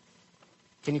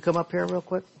 Can you come up here real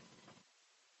quick?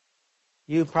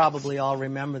 You probably all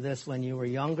remember this when you were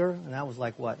younger, and that was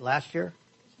like what, last year?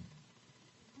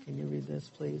 Can you read this,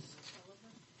 please?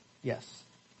 Yes.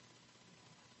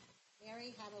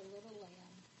 Mary had a little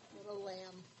lamb, little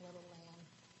lamb, little lamb.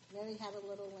 Mary had a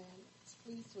little lamb. Its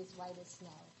fleece was white as snow.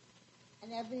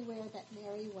 And everywhere that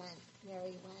Mary went,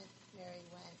 Mary went, Mary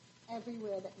went.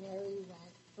 Everywhere that Mary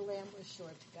went, the lamb was sure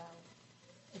to go.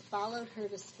 It followed her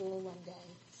to school one day,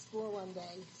 school one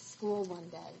day, school one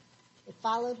day. It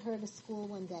followed her to school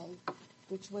one day,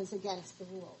 which was against the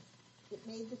rules. It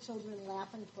made the children laugh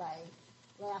and play,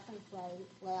 laugh and play,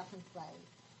 laugh and play.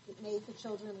 It made the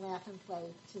children laugh and play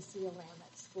to see a lamb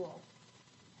at school.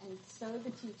 And so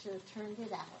the teacher turned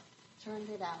it out, turned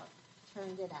it out,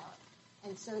 turned it out.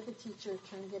 And so the teacher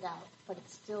turned it out, but it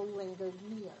still lingered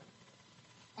near.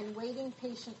 And waiting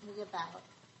patiently about,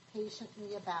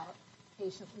 patiently about,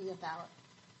 patiently about,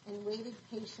 and waited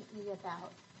patiently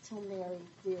about till Mary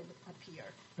did appear.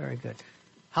 Very good.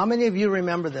 How many of you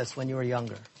remember this when you were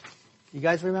younger? You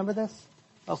guys remember this?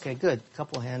 Okay, good.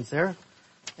 Couple hands there.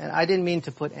 And I didn't mean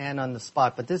to put Anne on the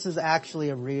spot, but this is actually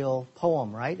a real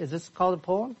poem, right? Is this called a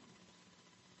poem?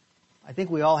 I think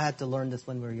we all had to learn this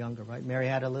when we were younger, right? Mary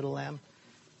had a little lamb.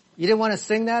 You didn't want to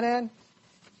sing that, Anne?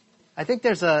 I think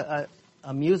there's a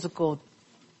musical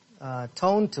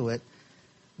tone to it.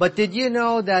 But did you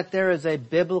know that there is a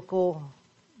biblical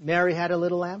Mary had a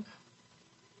little lamb?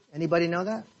 Anybody know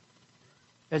that?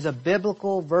 There's a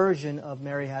biblical version of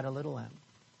Mary had a little lamb.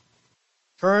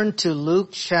 Turn to Luke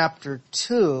chapter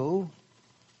 2.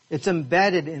 It's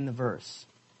embedded in the verse.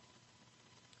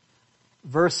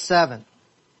 Verse 7.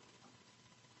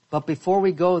 But before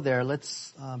we go there,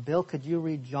 Bill, could you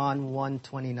read John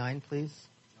 1:29, please?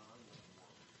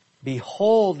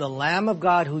 Behold, the Lamb of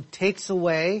God who takes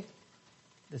away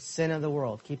the sin of the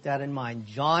world. Keep that in mind.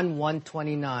 John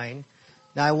 1:29.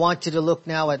 Now I want you to look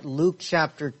now at Luke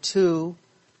chapter 2,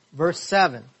 verse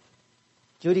 7.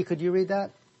 Judy, could you read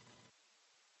that?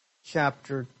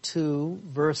 Chapter 2,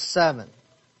 verse 7.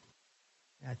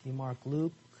 Matthew, Mark,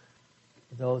 Luke.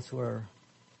 For those who are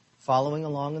following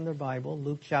along in their Bible,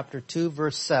 Luke chapter 2,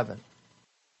 verse 7.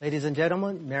 Ladies and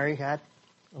gentlemen, Mary had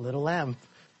a little lamb.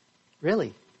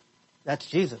 Really? That's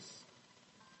Jesus.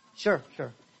 Sure.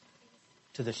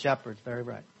 To the shepherds, very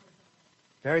right.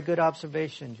 Very good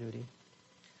observation, Judy.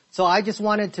 So I just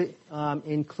wanted to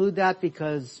include that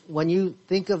because when you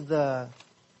think of the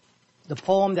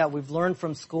poem that we've learned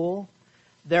from school,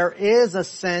 there is a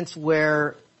sense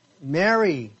where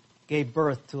Mary gave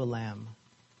birth to a lamb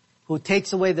who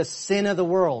takes away the sin of the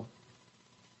world.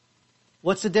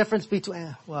 What's the difference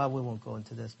between, well, we won't go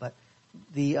into this, but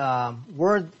the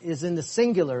word is in the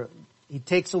singular. He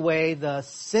takes away the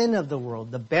sin of the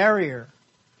world, the barrier.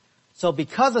 So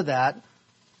because of that,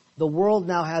 the world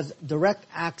now has direct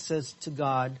access to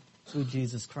God through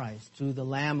Jesus Christ, through the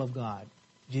Lamb of God,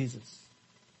 Jesus.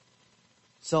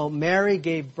 So Mary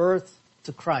gave birth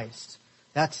to Christ.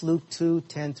 That's Luke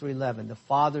 2:10 through 11. The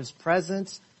Father's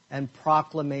presence and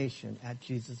proclamation at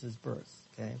Jesus' birth.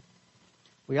 Okay.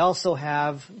 We also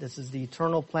have, this is the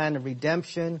eternal plan of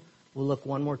redemption. We'll look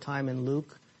one more time in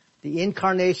Luke. The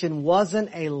incarnation wasn't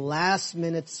a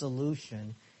last-minute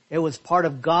solution. It was part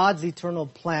of God's eternal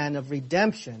plan of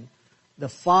redemption. The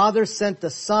Father sent the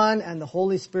Son, and the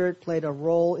Holy Spirit played a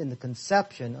role in the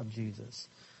conception of Jesus.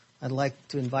 I'd like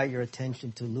to invite your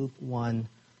attention to Luke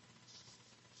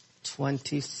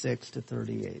 1:26 to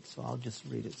 38. So I'll just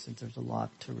read it since there's a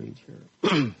lot to read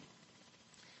here.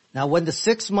 Now, when the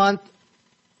 6th month,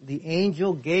 the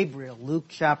angel Gabriel, Luke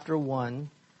chapter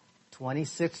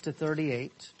 1:26 to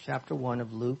 38, chapter 1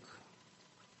 of Luke.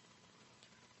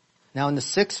 Now in the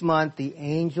 6th month, the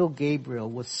angel Gabriel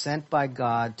was sent by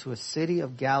God to a city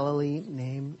of Galilee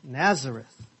named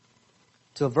Nazareth,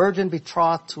 to a virgin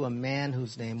betrothed to a man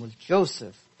whose name was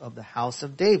Joseph, of the house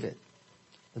of David.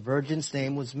 The virgin's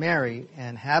name was Mary,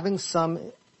 and having some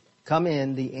come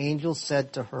in, the angel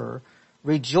said to her,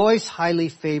 "Rejoice, highly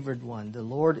favored one, the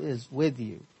Lord is with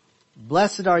you.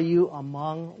 Blessed are you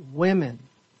among women."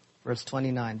 Verse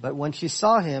 29. But when she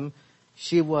saw him,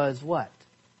 she was what?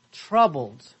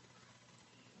 Troubled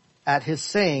at his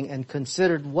saying, and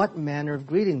considered what manner of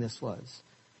greeting this was.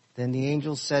 Then the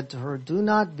angel said to her, "Do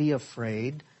not be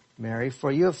afraid, Mary,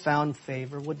 for you have found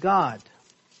favor with God."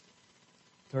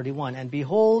 31. And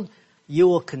behold, you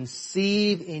will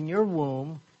conceive in your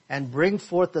womb and bring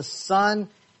forth a son,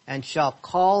 and shall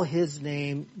call his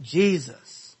name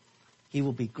Jesus. He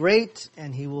will be great,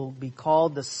 and he will be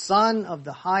called the Son of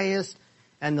the Highest,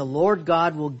 and the Lord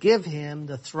God will give him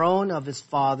the throne of his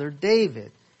father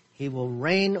David. He will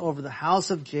reign over the house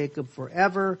of Jacob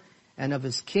forever, and of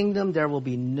his kingdom there will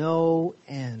be no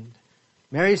end.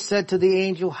 Mary said to the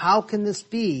angel, "How can this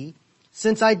be,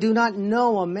 since I do not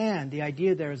know a man?" The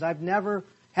idea there is I've never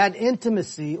had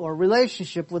intimacy or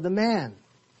relationship with a man.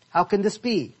 How can this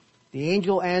be? The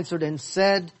angel answered and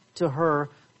said to her,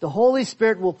 "The Holy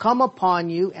Spirit will come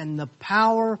upon you, and the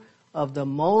power of the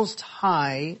Most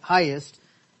Highest,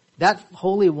 that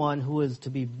Holy One who is to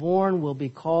be born, will be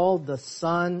called the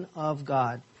Son of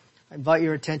God." I invite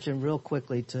your attention real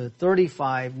quickly to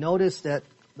 35. Notice that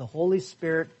the Holy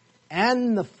Spirit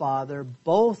and the Father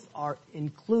both are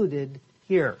included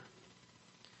here.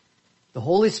 The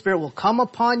Holy Spirit will come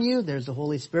upon you. There's the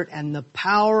Holy Spirit. And the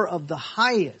power of the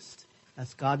highest,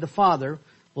 that's God the Father,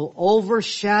 will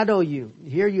overshadow you.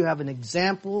 Here you have an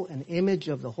example, an image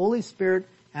of the Holy Spirit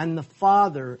and the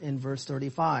Father in verse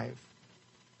 35.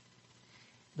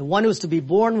 The one who is to be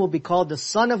born will be called the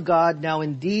Son of God. Now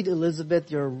indeed,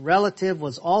 Elizabeth, your relative,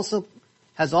 has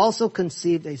also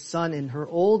conceived a son in her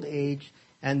old age,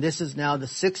 and this is now the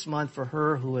 6th month for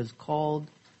her who was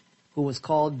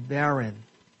called barren.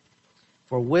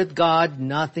 For with God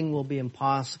nothing will be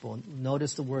impossible.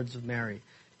 Notice the words of Mary.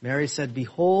 Mary said,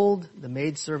 behold, the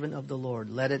maidservant of the Lord,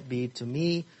 let it be to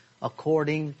me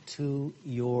according to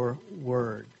your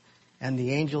word. And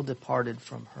the angel departed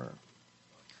from her.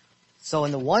 So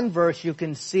in the one verse, you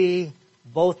can see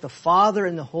both the Father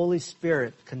and the Holy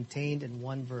Spirit contained in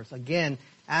one verse. Again,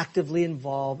 actively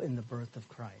involved in the birth of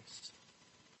Christ.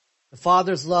 The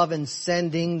Father's love in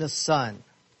sending the Son.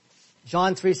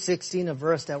 John 3:16, a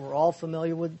verse that we're all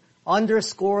familiar with,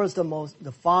 underscores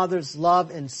the Father's love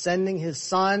in sending His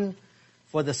Son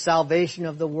for the salvation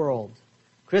of the world.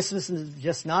 Christmas is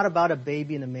just not about a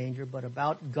baby in a manger, but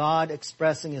about God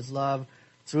expressing His love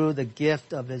through the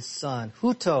gift of His Son.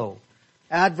 Huto,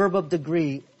 adverb of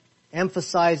degree,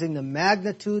 emphasizing the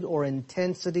magnitude or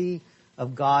intensity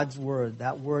of God's word.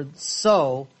 That word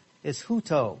so is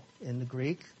huto in the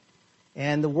Greek.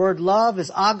 And the word love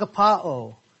is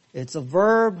agapao. It's a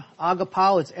verb,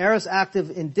 agapao. It's aorist active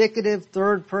indicative,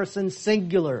 third person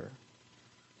singular.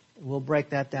 We'll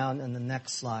break that down in the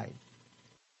next slide.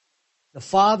 The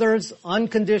Father's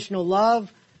unconditional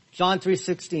love, John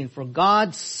 3:16. For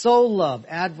God so loved,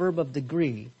 adverb of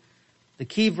degree. The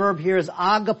key verb here is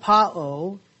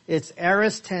agapao. It's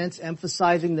aorist tense,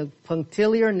 emphasizing the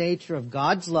punctiliar nature of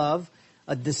God's love,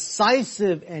 a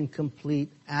decisive and complete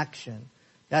action.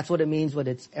 That's what it means when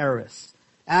it's aorist.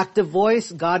 Active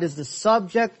voice, God is the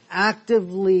subject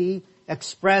actively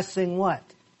expressing what?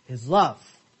 His love.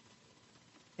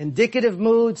 Indicative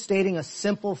mood, stating a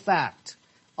simple fact,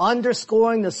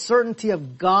 underscoring the certainty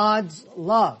of God's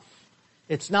love.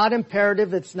 It's not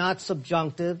imperative, it's not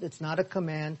subjunctive, it's not a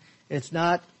command, it's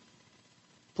not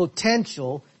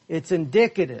potential, it's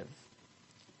indicative.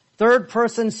 Third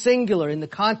person singular. In the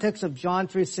context of John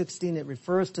 3:16, it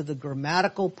refers to the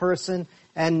grammatical person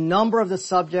and number of the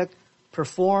subject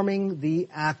performing the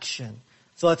action.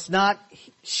 So it's not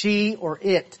she or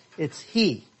it, it's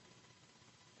he.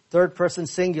 Third person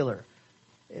singular.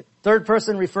 Third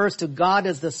person refers to God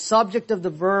as the subject of the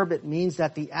verb. It means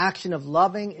that the action of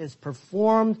loving is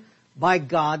performed by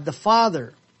God the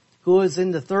Father, who is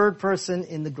in the third person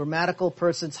in the grammatical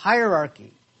person's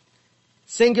hierarchy.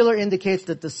 Singular indicates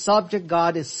that the subject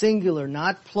God is singular,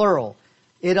 not plural.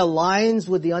 It aligns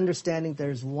with the understanding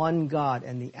there's one God,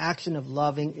 and the action of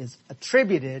loving is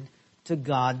attributed to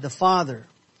God the Father.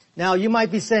 Now, you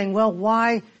might be saying, well,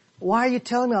 why are you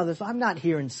telling me all this? I'm not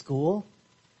here in school.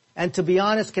 And to be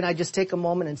honest, can I just take a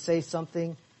moment and say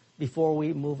something before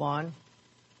we move on?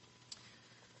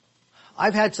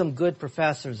 I've had some good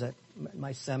professors at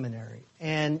my seminary,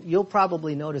 and you'll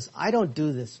probably notice I don't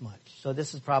do this much. So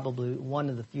this is probably one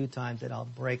of the few times that I'll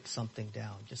break something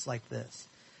down, just like this.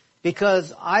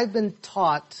 Because I've been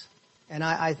taught, and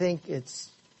I think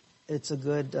it's a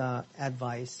good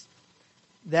advice,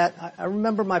 that I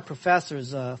remember my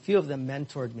professors, a few of them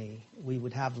mentored me. We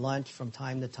would have lunch from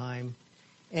time to time.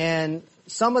 And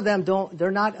some of them they're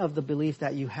not of the belief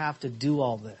that you have to do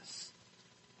all this.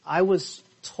 I was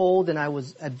told and I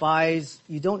was advised,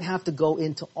 you don't have to go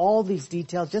into all these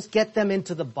details, just get them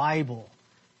into the Bible.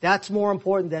 That's more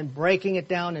important than breaking it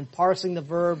down and parsing the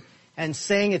verb and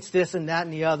saying it's this and that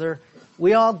and the other.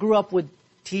 We all grew up with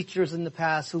teachers in the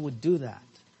past who would do that.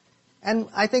 And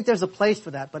I think there's a place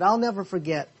for that, but I'll never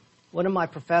forget one of my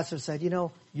professors said,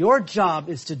 your job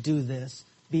is to do this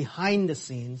behind the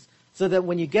scenes so that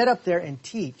when you get up there and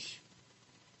teach,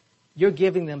 you're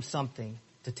giving them something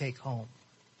to take home.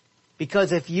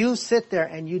 Because if you sit there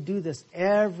and you do this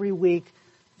every week,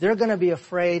 they're going to be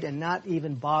afraid and not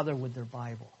even bother with their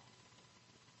Bible.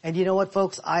 And you know what,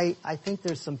 folks? I think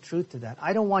there's some truth to that.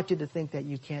 I don't want you to think that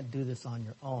you can't do this on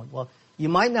your own. Well, you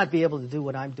might not be able to do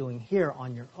what I'm doing here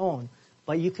on your own,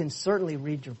 but you can certainly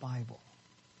read your Bible.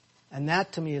 And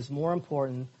that to me is more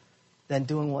important than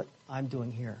doing what I'm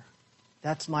doing here.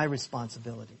 That's my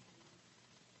responsibility.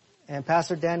 And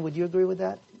Pastor Dan, would you agree with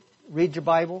that? Read your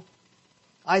Bible?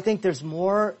 I think there's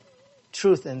more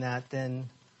truth in that than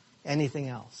anything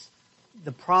else.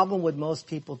 The problem with most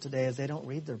people today is they don't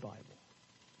read their Bible.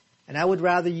 And I would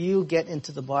rather you get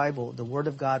into the Bible, the Word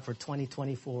of God for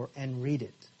 2024, and read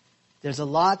it. There's a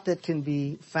lot that can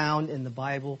be found in the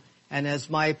Bible. And as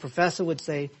my professor would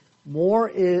say,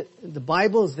 The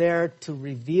Bible is there to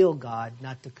reveal God,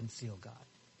 not to conceal God.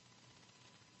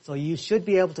 So you should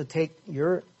be able to take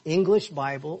your English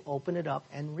Bible, open it up,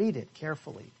 and read it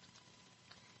carefully.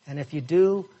 And if you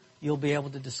do, you'll be able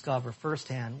to discover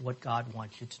firsthand what God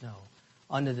wants you to know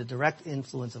under the direct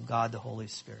influence of God, the Holy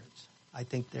Spirit. I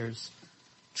think there's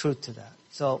truth to that.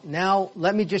 So now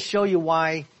let me just show you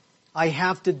why I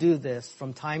have to do this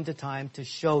from time to time to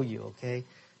show you, okay?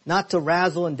 Not to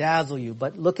razzle and dazzle you,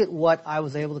 but look at what I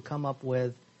was able to come up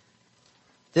with.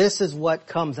 This is what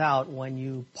comes out when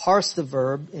you parse the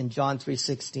verb in John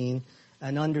 3:16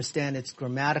 and understand its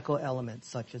grammatical elements,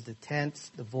 such as the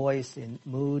tense, the voice, the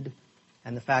mood,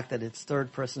 and the fact that it's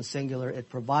third person singular. It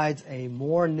provides a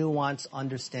more nuanced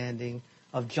understanding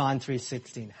of John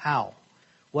 3:16. How?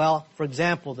 Well, for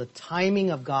example, the timing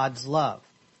of God's love.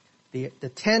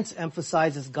 The tense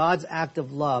emphasizes God's act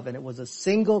of love, and it was a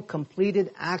single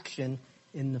completed action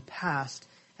in the past,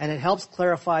 and it helps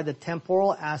clarify the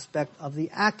temporal aspect of the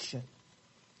action.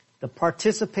 The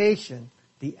participation,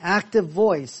 the active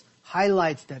voice,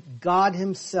 highlights that God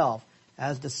himself,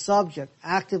 as the subject,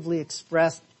 actively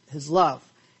expressed his love,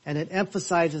 and it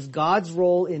emphasizes God's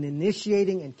role in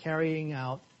initiating and carrying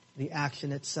out the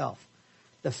action itself.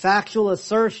 The factual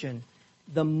assertion,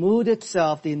 the mood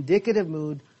itself, the indicative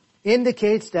mood,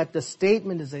 indicates that the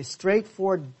statement is a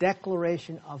straightforward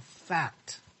declaration of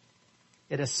fact.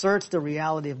 It asserts the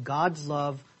reality of God's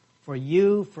love for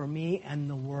you, for me, and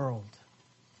the world.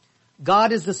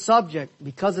 God is the subject.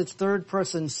 Because it's third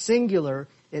person singular,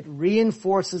 it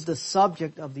reinforces the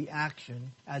subject of the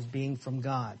action as being from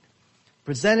God.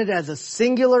 Presented as a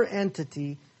singular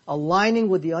entity, aligning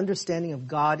with the understanding of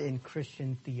God in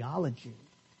Christian theology.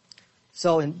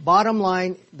 So in bottom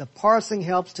line, the parsing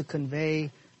helps to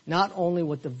convey not only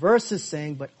what the verse is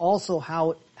saying, but also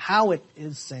how it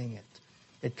is saying it.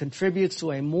 It contributes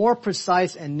to a more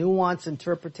precise and nuanced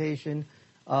interpretation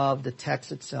of the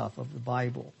text itself, of the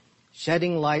Bible,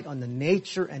 shedding light on the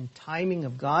nature and timing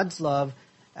of God's love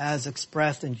as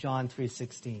expressed in John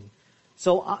 3:16.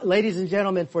 So, ladies and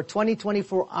gentlemen, for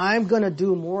 2024, I'm going to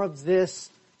do more of this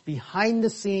behind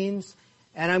the scenes,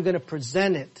 and I'm going to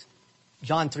present it,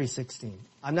 John 3:16.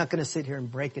 I'm not going to sit here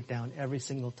and break it down every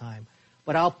single time,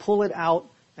 but I'll pull it out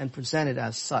and present it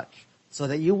as such, so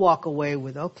that you walk away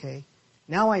with, okay,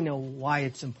 now I know why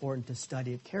it's important to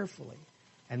study it carefully.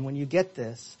 And when you get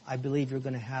this, I believe you're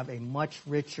going to have a much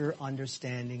richer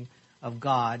understanding of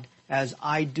God as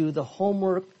I do the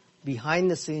homework behind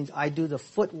the scenes. I do the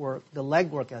footwork, the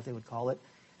legwork as they would call it,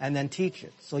 and then teach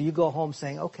it. So you go home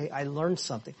saying, okay, I learned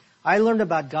something. I learned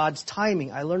about God's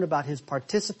timing. I learned about his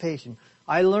participation.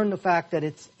 I learned the fact that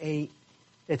it's a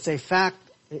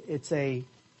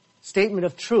statement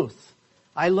of truth.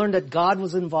 I learned that God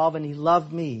was involved and he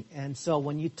loved me. And so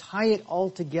when you tie it all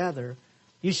together,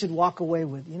 you should walk away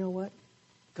with, you know what?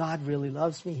 God really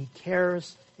loves me. He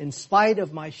cares. In spite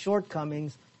of my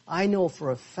shortcomings, I know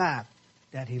for a fact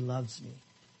that he loves me.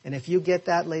 And if you get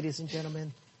that, ladies and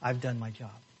gentlemen, I've done my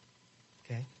job.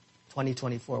 Okay?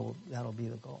 2024, that'll be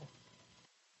the goal.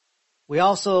 We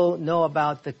also know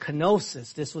about the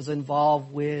kenosis. This was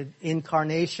involved with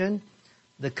incarnation,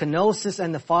 the kenosis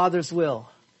and the Father's will.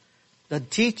 The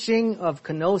teaching of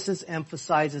kenosis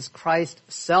emphasizes Christ's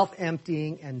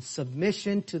self-emptying and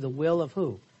submission to the will of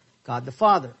who? God the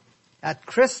Father. At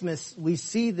Christmas, we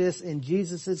see this in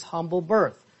Jesus' humble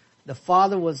birth. The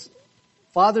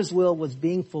Father's will was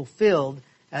being fulfilled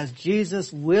as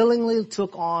Jesus willingly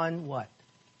took on what?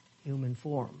 Human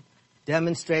form,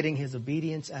 demonstrating his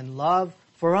obedience and love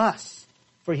for us,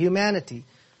 for humanity.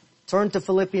 Turn to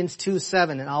Philippians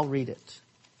 2:7 and I'll read it.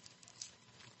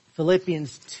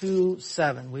 Philippians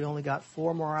 2:7. We only got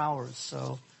 4 more hours,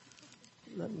 so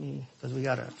because we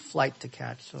got a flight to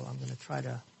catch, so I'm going to try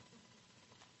to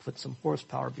put some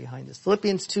horsepower behind this.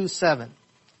 Philippians 2:7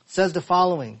 says the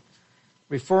following,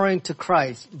 referring to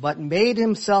Christ, but made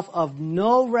himself of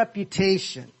no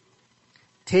reputation,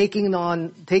 taking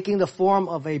the form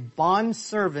of a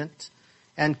bondservant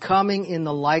and coming in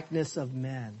the likeness of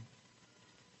men.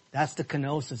 That's the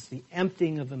kenosis, the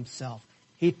emptying of himself.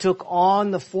 He took on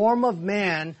the form of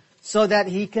man so that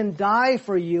he can die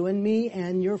for you and me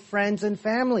and your friends and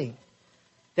family.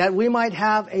 That we might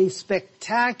have a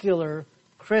spectacular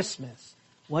Christmas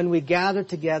when we gather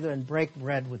together and break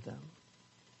bread with them.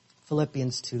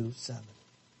 Philippians 2:7.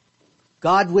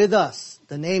 God with us.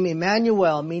 The name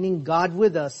Emmanuel, meaning God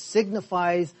with us,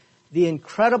 signifies the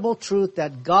incredible truth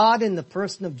that God in the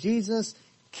person of Jesus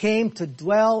came to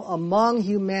dwell among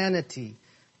humanity.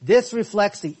 This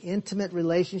reflects the intimate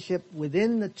relationship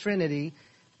within the Trinity,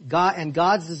 God and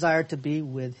God's desire to be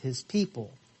with his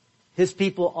people. His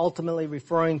people ultimately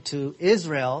referring to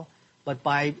Israel, but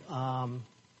by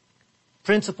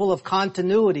principle of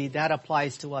continuity, that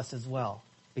applies to us as well,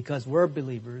 because we're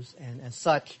believers, and as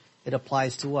such, it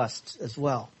applies to us as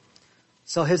well.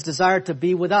 So his desire to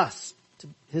be with us, to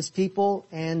his people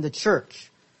and the church.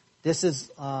 This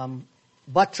is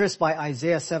buttressed by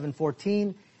Isaiah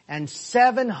 7:14, and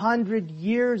 700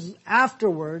 years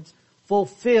afterwards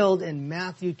fulfilled in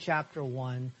Matthew chapter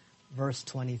 1, verse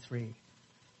 23.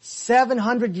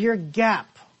 700-year gap.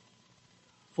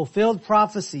 Fulfilled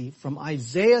prophecy from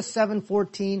Isaiah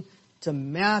 7:14 to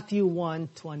Matthew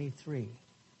 1:23.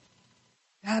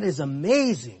 That is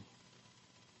amazing.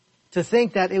 To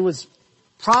think that it was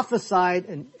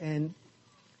prophesied and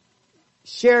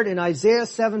shared in Isaiah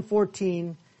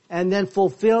 7:14 and then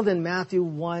fulfilled in Matthew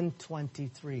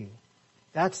 1:23.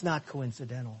 That's not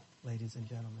coincidental, ladies and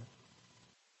gentlemen.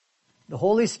 The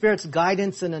Holy Spirit's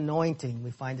guidance and anointing,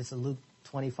 we find this in Luke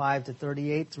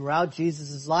 25-38. Throughout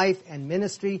Jesus' life and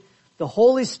ministry, the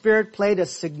Holy Spirit played a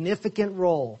significant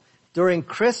role. During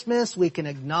Christmas, we can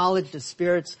acknowledge the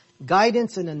Spirit's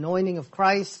guidance and anointing of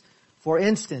Christ. For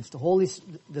instance,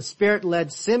 the Spirit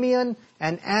led Simeon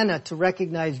and Anna to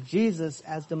recognize Jesus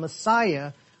as the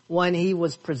Messiah when he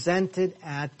was presented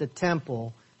at the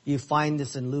temple. You find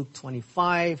this in Luke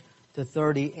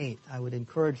 25-38. I would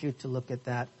encourage you to look at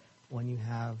that when you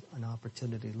have an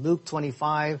opportunity. Luke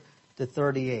 25-38.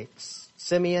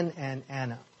 Simeon and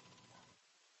Anna.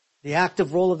 The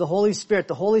active role of the Holy Spirit.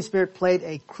 The Holy Spirit played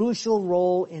a crucial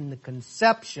role in the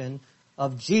conception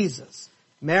of Jesus.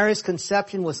 Mary's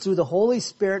conception was through the Holy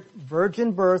Spirit,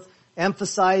 virgin birth,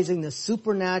 emphasizing the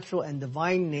supernatural and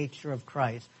divine nature of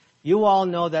Christ. You all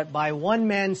know that by one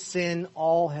man's sin,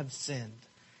 all have sinned.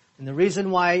 And the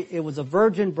reason why it was a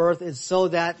virgin birth is so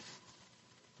that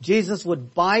Jesus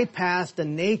would bypass the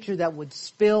nature that would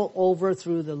spill over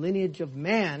through the lineage of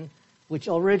man, which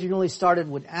originally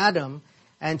started with Adam.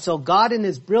 And so God in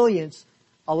His brilliance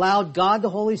allowed God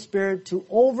the Holy Spirit to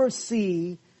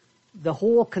oversee the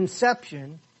whole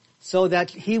conception so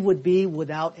that He would be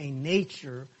without a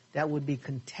nature that would be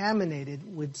contaminated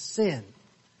with sin.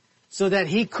 So that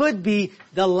He could be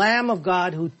the Lamb of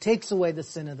God who takes away the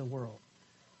sin of the world.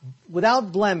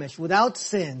 Without blemish, without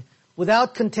sin,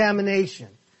 without contamination.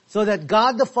 So that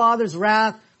God the Father's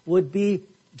wrath would be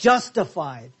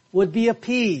justified, would be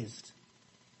appeased.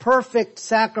 Perfect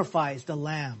sacrifice, the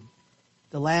Lamb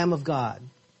of God.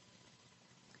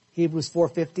 Hebrews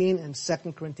 4:15 and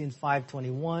 2 Corinthians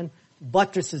 5:21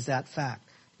 buttresses that fact,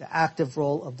 the active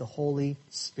role of the Holy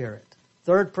Spirit.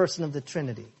 Third person of the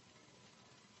Trinity.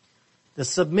 The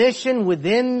submission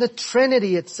within the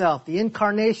Trinity itself. The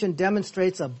incarnation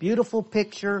demonstrates a beautiful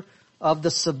picture of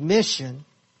the submission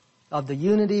of the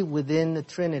unity within the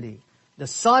Trinity. The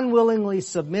Son willingly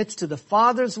submits to the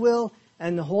Father's will,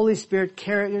 and the Holy Spirit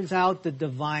carries out the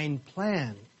divine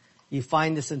plan. You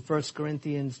find this in 1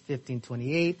 Corinthians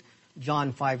 15:28,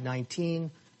 John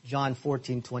 5:19, John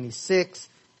 14:26,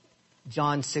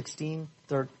 John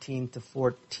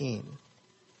 16:13-14.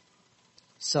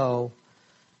 So,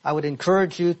 I would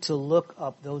encourage you to look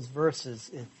up those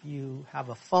verses. If you have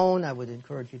a phone, I would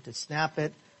encourage you to snap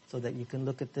it so that you can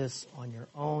look at this on your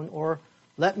own, or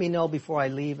let me know before I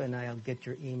leave and I'll get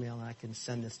your email and I can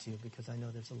send this to you because I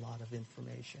know there's a lot of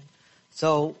information.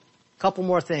 So, a couple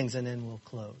more things and then we'll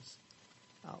close.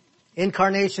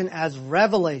 Incarnation as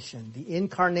revelation. The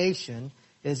incarnation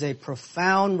is a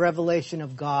profound revelation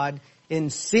of God. In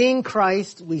seeing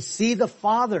Christ, we see the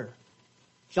Father.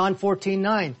 John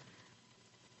 14:9.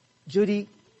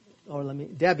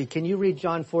 Debbie, can you read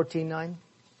John 14:9?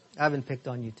 I haven't picked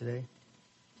on you today.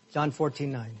 John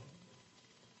 14:9.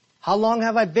 How long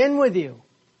have I been with you?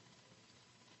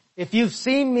 If you've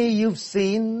seen me, you've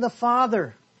seen the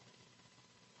Father.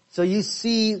 So you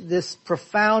see this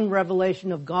profound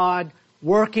revelation of God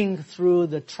working through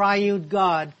the triune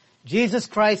God, Jesus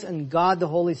Christ and God the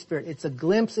Holy Spirit. It's a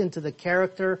glimpse into the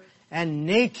character and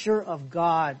nature of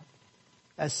God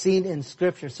as seen in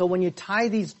Scripture. So when you tie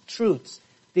these truths,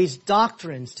 these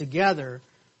doctrines together,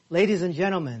 ladies and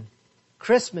gentlemen,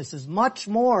 Christmas is much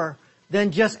more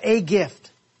than just a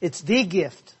gift. It's the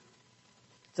gift.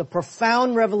 It's a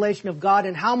profound revelation of God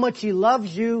and how much He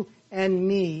loves you and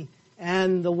me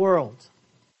and the world.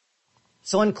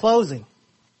 So in closing,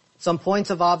 some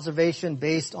points of observation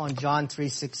based on John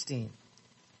 3:16.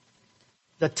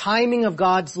 The timing of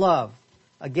God's love.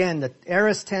 Again, the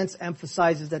aorist tense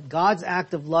emphasizes that God's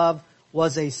act of love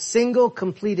was a single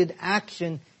completed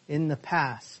action in the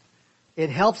past.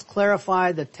 It helps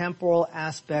clarify the temporal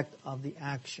aspect of the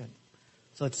action.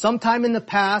 So it's sometime in the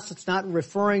past. It's not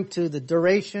referring to the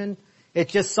duration.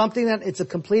 It's just something that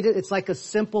it's like a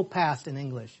simple past in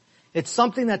English. It's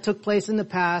something that took place in the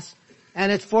past,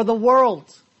 and it's for the world.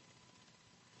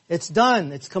 It's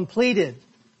done. It's completed.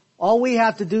 All we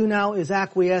have to do now is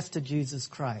acquiesce to Jesus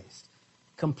Christ.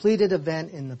 Completed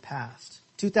event in the past.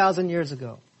 2,000 years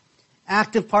ago.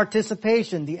 Active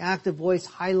participation. The active voice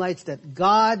highlights that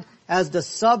God, as the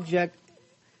subject,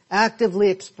 actively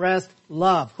expressed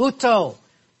love. Huto.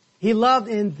 He loved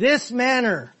in this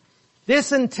manner,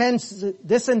 this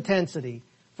intensity.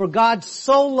 For God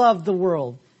so loved the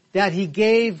world that He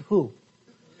gave who?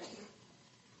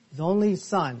 His only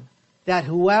Son. That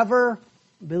whoever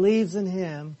believes in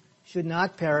Him should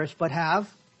not perish but have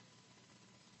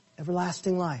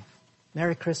everlasting life.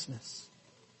 Merry Christmas.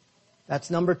 That's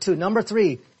number 2. Number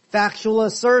 3, factual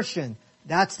assertion.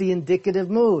 That's the indicative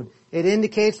mood. It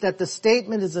indicates that the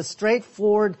statement is a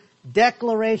straightforward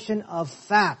declaration of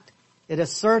fact. It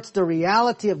asserts the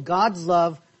reality of God's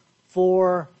love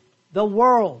for the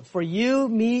world. For you,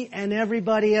 me, and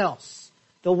everybody else.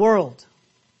 The world.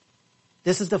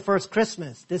 This is the first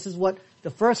Christmas. This is what the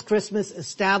first Christmas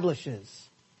establishes.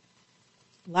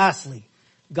 Lastly,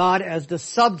 God as the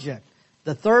subject.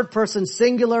 The third person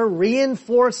singular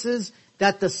reinforces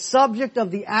that the subject of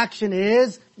the action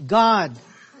is God,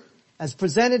 as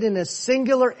presented in a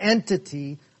singular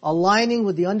entity, aligning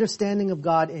with the understanding of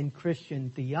God in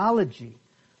Christian theology.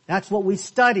 That's what we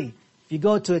study. If you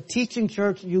go to a teaching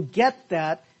church, you get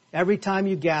that every time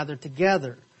you gather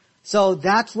together. So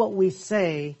that's what we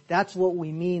say, that's what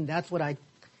we mean, that's what I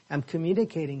am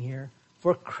communicating here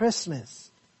for Christmas.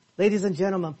 Ladies and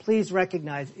gentlemen, please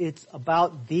recognize it's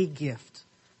about the gift,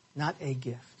 not a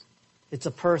gift. It's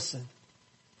a person.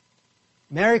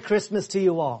 Merry Christmas to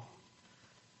you all.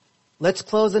 Let's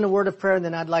close in a word of prayer, and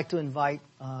then I'd like to invite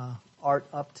Art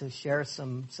up to share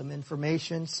some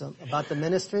information about the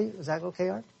ministry. Is that okay,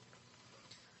 Art?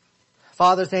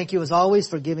 Father, thank you as always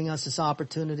for giving us this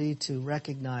opportunity to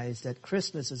recognize that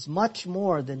Christmas is much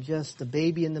more than just the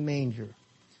baby in the manger.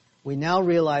 We now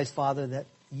realize, Father, that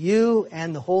you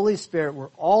and the Holy Spirit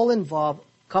were all involved,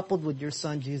 coupled with your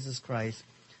Son, Jesus Christ,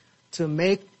 to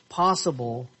make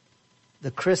possible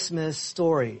the Christmas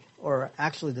story, or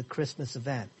actually the Christmas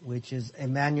event, which is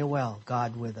Emmanuel,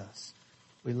 God with us.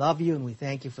 We love you and we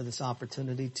thank you for this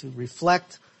opportunity to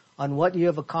reflect on what you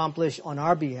have accomplished on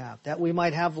our behalf, that we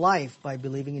might have life by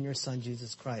believing in your Son,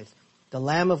 Jesus Christ, the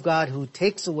Lamb of God who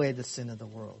takes away the sin of the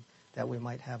world, that we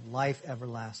might have life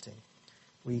everlasting.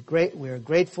 We are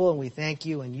grateful and we thank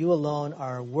you, and you alone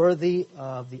are worthy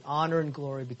of the honor and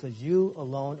glory because you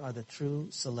alone are the true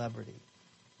celebrity.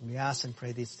 We ask and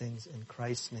pray these things in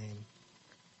Christ's name.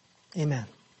 Amen.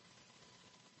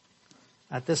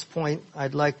 At this point,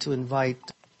 I'd like to invite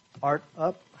Art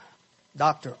up,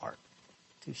 Dr. Art,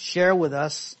 to share with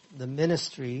us the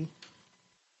ministry,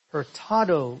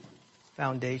 Hurtado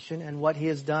Foundation, and what he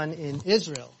has done in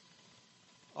Israel.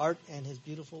 Art and his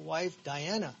beautiful wife,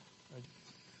 Diana.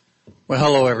 Well,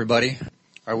 hello, everybody.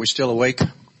 Are we still awake?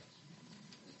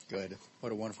 Good.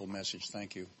 What a wonderful message.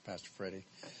 Thank you, Pastor Freddie.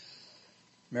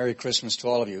 Merry Christmas to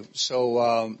all of you.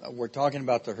 So we're talking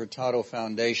about the Hurtado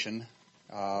Foundation,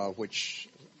 which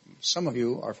some of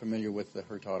you are familiar with the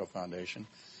Hurtado Foundation.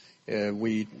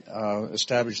 We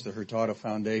established the Hurtado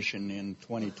Foundation in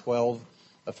 2012.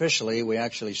 Officially, we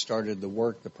actually started the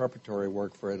work, the preparatory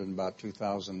work for it in about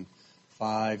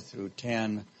 2005 through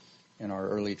 10 in our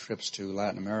early trips to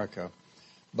Latin America.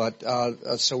 But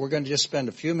so we're going to just spend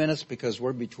a few minutes because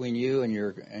we're between you and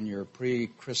your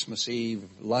pre-Christmas Eve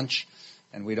lunch,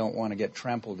 and we don't want to get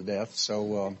trampled to death.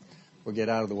 So we'll get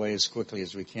out of the way as quickly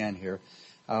as we can here.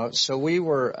 So we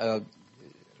were.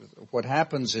 What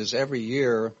happens is every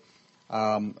year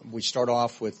we start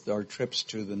off with our trips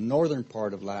to the northern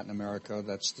part of Latin America.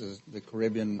 That's the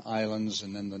Caribbean islands,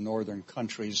 and then the northern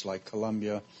countries like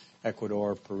Colombia,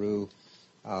 Ecuador, Peru,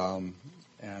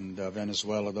 and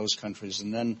Venezuela, those countries.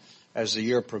 And then as the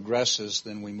year progresses,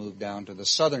 then we move down to the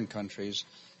southern countries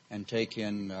and take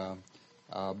in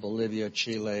Bolivia,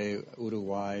 Chile,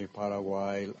 Uruguay,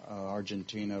 Paraguay,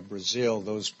 Argentina, Brazil,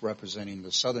 those representing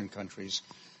the southern countries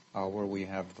where we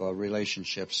have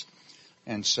relationships.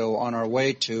 And so on our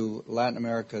way to Latin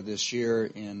America this year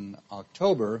in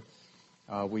October,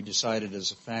 we decided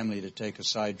as a family to take a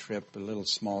side trip, a little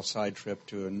small side trip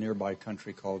to a nearby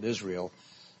country called Israel,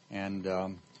 and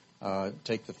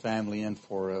take the family in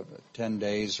for 10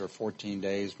 days or 14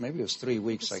 days. Maybe it was 3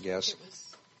 weeks, I guess.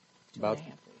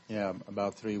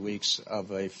 About 3 weeks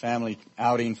of a family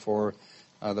outing for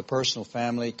the personal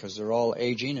family, because they're all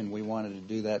aging, and we wanted to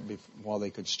do that while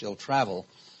they could still travel.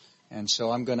 And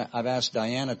so I've asked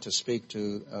Diana to speak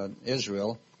to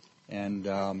Israel, and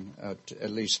to at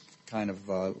least kind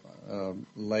of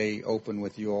lay open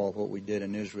with you all what we did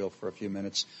in Israel for a few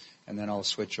minutes. and then I'll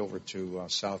switch over to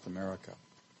South America.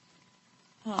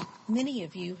 Many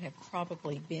of you have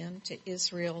probably been to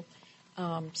Israel,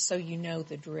 so you know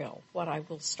the drill. What I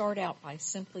will start out by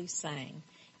simply saying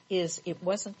is it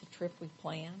wasn't the trip we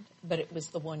planned, but it was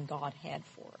the one God had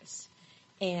for us.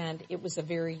 And it was a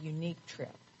very unique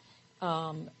trip.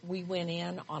 We went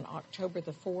in on October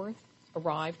the 4th,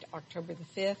 arrived October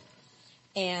the 5th,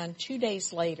 and 2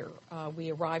 days later,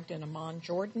 we arrived in Amman,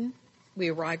 Jordan.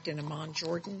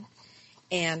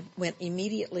 And went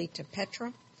immediately to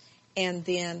Petra, and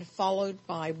then followed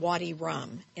by Wadi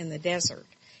Rum in the desert.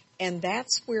 And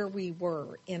that's where we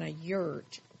were, in a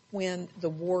yurt, when the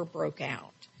war broke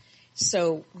out.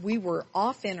 So we were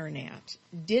off internet,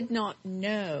 did not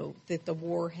know that the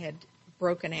war had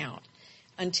broken out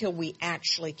until we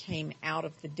actually came out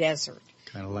of the desert.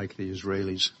 Kind of like the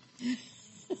Israelis.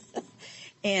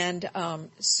 And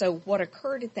so what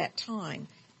occurred at that time,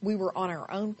 we were on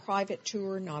our own private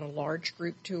tour, not a large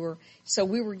group tour, so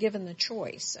we were given the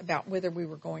choice about whether we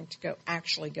were going to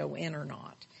actually go in or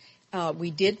not.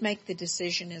 We did make the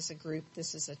decision as a group.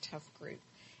 This is a tough group.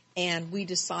 And we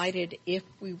decided if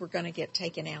we were going to get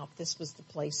taken out, this was the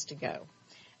place to go.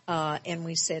 And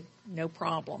we said, no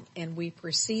problem. And we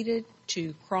proceeded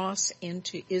to cross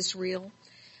into Israel,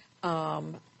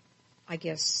 I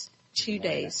guess 2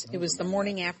 days. It was the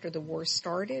morning after the war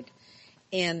started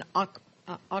in Aqaba.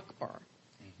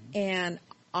 And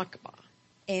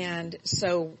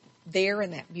so there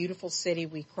in that beautiful city,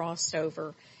 we crossed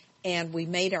over and we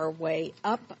made our way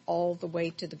up all the way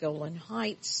to the Golan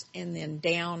Heights and then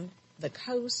down the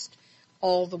coast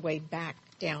all the way back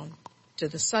down to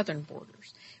the southern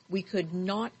borders. We could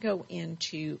not go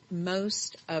into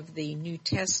most of the New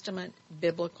Testament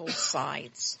biblical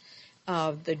sites.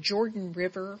 The Jordan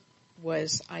River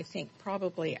was, I think,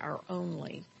 probably our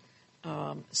only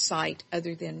site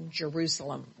other than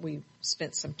Jerusalem. We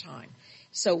spent some time.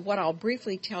 So what I'll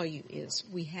briefly tell you is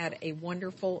we had a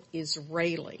wonderful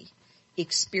Israeli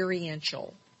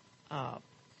experiential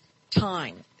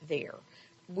time there.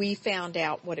 We found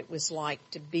out what it was like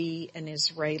to be an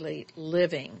Israeli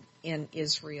living in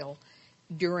Israel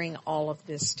during all of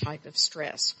this type of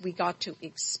stress. We got to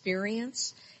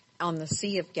experience on the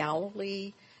Sea of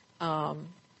Galilee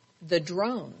the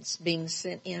drones being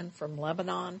sent in from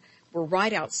Lebanon were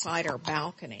right outside our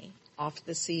balcony off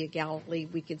the Sea of Galilee.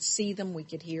 We could see them, we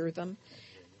could hear them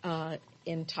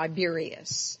in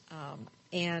Tiberias.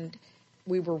 And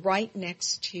we were right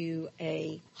next to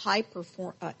a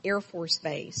Air Force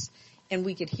base, and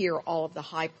we could hear all of the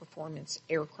high-performance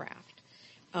aircraft.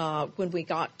 When we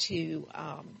got to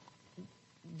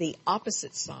the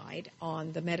opposite side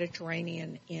on the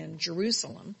Mediterranean in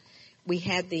Jerusalem, we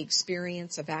had the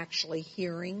experience of actually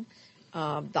hearing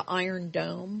the Iron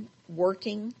Dome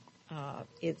working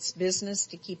its business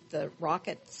to keep the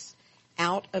rockets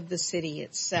out of the city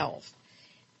itself.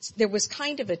 There was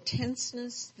kind of a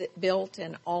tenseness that built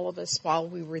in all of us while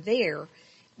we were there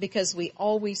because we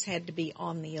always had to be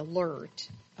on the alert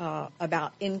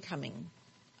about incoming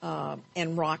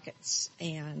and rockets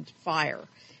and fire.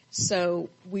 So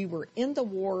we were in the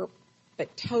war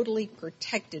but totally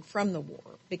protected from the war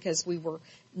because we were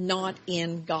not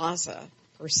in Gaza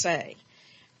per se.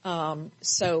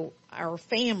 So our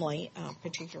family,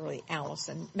 particularly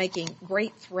Allison, making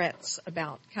great threats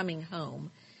about coming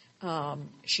home.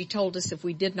 She told us if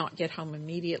we did not get home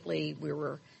immediately, we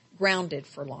were grounded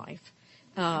for life.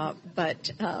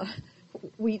 But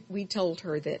we told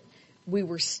her that we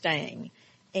were staying.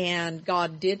 And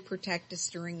God did protect us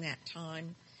during that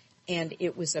time. And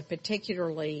it was a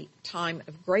particularly time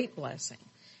of great blessing.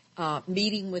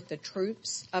 Meeting with the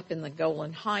troops up in the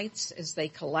Golan Heights as they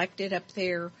collected up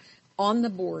there on the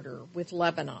border with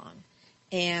Lebanon.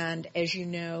 And as you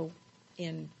know,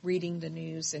 in reading the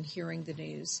news and hearing the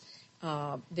news,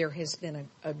 there has been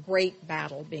a great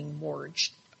battle being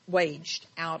waged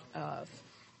out of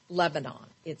Lebanon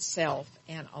itself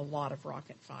and a lot of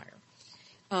rocket fire.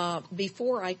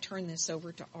 Before I turn this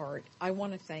over to Art, I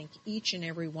want to thank each and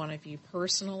every one of you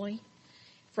personally.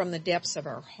 From the depths of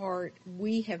our heart,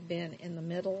 we have been in the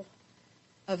middle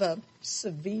of a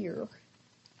severe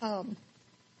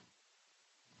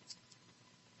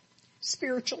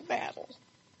spiritual battle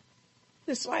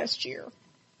this last year.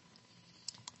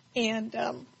 And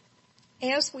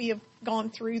as we have gone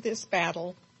through this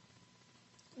battle,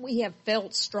 we have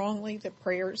felt strongly the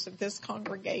prayers of this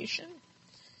congregation.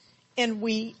 And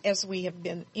as we have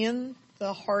been in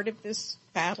the heart of this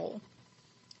battle,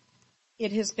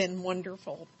 it has been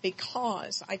wonderful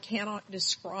because I cannot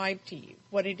describe to you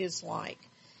what it is like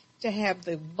to have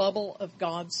the bubble of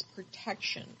God's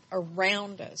protection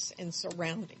around us and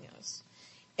surrounding us.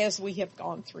 as we have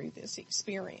gone through this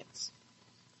experience.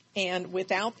 And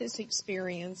without this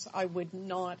experience, I would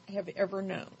not have ever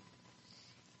known.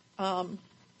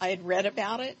 I had read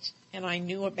about it, and I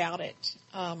knew about it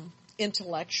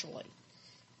intellectually.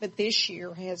 But this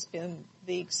year has been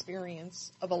the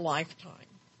experience of a lifetime,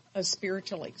 a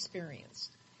spiritual experience.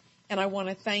 And I want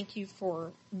to thank you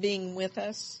for being with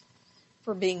us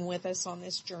on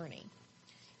this journey.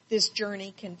 This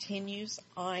journey continues.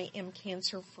 I am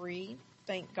cancer-free,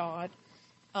 thank God.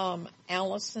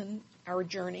 Allison, our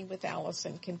journey with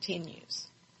Allison continues.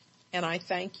 And I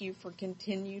thank you for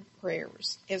continued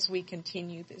prayers as we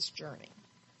continue this journey.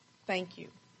 Thank you.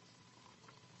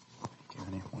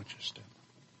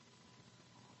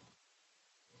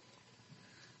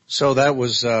 So that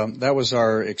was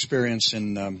our experience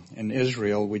in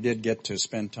Israel. We did get to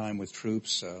spend time with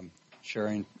troops,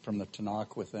 sharing from the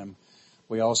Tanakh with them.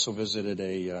 We also visited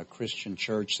a Christian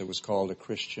church that was called a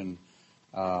Christian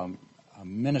a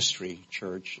ministry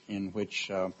church, in which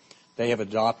they have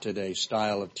adopted a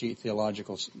style of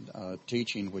theological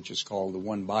teaching which is called the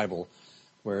One Bible,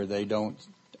 where they don't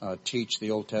teach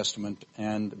the Old Testament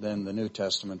and then the New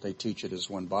Testament. They teach it as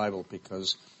one Bible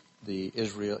because the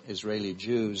Israeli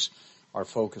Jews are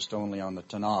focused only on the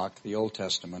Tanakh, the Old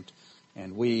Testament,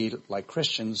 and we, like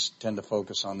Christians, tend to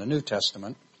focus on the New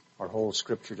Testament. Our whole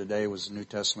scripture today was the New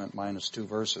Testament minus 2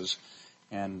 verses,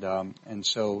 and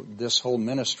so this whole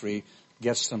ministry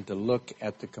gets them to look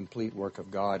at the complete work of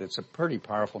God. It's a pretty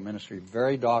powerful ministry,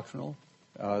 very doctrinal.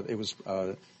 It was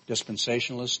a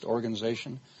dispensationalist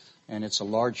organization, and it's a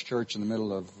large church in the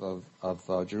middle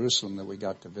of Jerusalem that we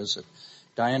got to visit.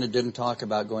 Diana didn't talk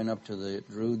about going up to the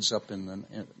Druids up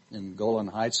in Golan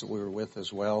Heights that we were with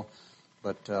as well,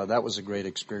 but that was a great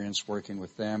experience working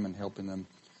with them and helping them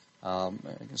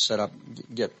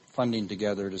get funding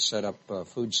together to set up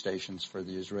food stations for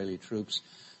the Israeli troops.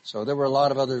 So there were a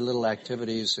lot of other little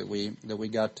activities that we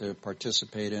got to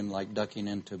participate in, like ducking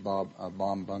into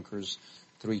bomb bunkers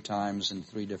 3 times in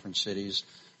 3 different cities,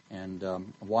 and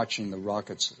watching the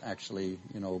rockets actually,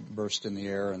 burst in the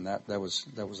air, and that was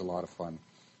a lot of fun.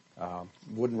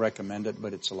 Wouldn't recommend it,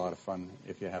 but it's a lot of fun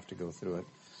if you have to go through it.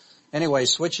 Anyway,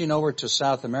 switching over to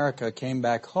South America, came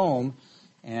back home,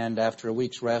 and after a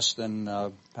week's rest, then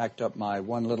packed up my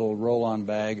one little roll-on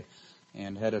bag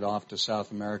and headed off to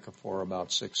South America for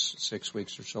about six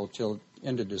weeks or so till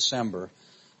into December.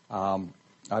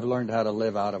 I've learned how to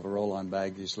live out of a roll-on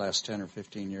bag these last 10 or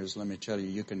 15 years. Let me tell you,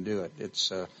 you can do it.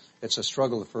 It's a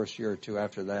struggle the first year or two.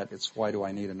 After that, it's why do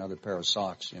I need another pair of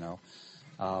socks,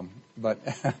 But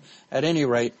at any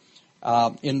rate,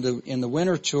 in the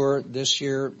winter tour this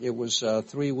year, it was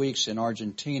 3 weeks in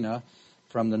Argentina.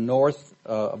 From the north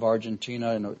of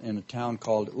Argentina, in a town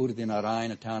called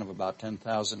Urdinarain, a town of about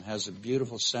 10,000, has a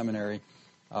beautiful seminary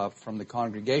from the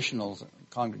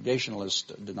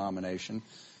Congregationalist denomination,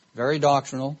 very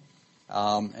doctrinal,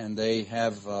 and they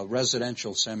have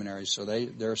residential seminaries. So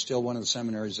they're still one of the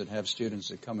seminaries that have students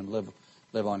that come and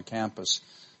live on campus.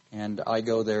 And I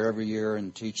go there every year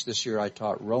and teach. This year I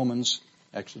taught Romans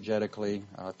exegetically.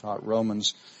 Taught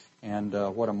Romans. And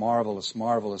what a marvelous,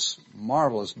 marvelous,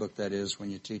 marvelous book that is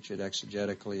when you teach it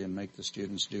exegetically and make the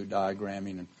students do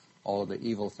diagramming and all of the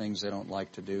evil things they don't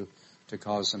like to do to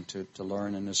cause them to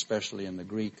learn, and especially in the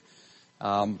Greek.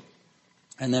 And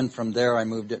then from there I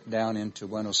moved it down into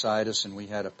Buenos Aires, and we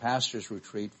had a pastor's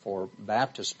retreat for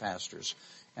Baptist pastors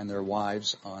and their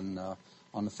wives on the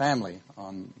family,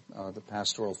 on the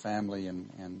pastoral family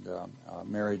and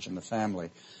marriage and the family.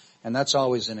 And that's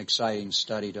always an exciting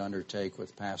study to undertake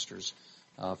with pastors'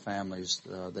 families.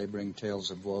 They bring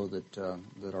tales of woe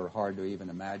that are hard to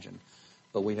even imagine.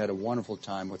 But we had a wonderful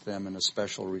time with them in a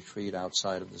special retreat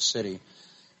outside of the city.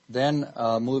 Then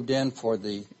moved in for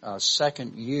the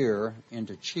second year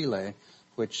into Chile,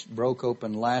 which broke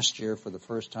open last year for the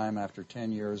first time after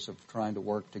 10 years of trying to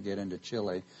work to get into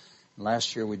Chile.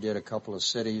 Last year we did a couple of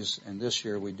cities, and this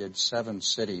year we did 7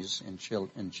 cities in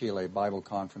Chile, Bible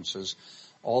conferences,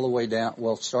 all the way down,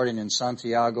 starting in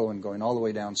Santiago and going all the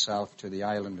way down south to the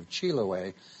island of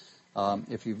Chiloé.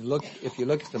 If you look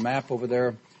at the map over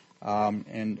there,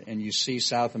 and you see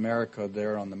South America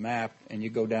there on the map, and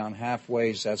you go down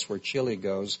halfway, that's where Chile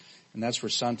goes, and that's where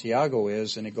Santiago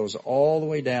is, and it goes all the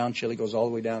way down. Chile goes all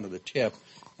the way down to the tip,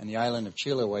 and the island of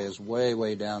Chiloé is way,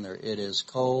 way down there. It is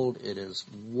cold, it is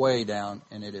way down,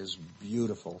 and it is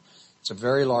beautiful. It's a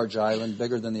very large island,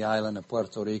 bigger than the island of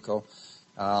Puerto Rico.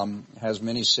 Has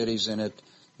many cities in it,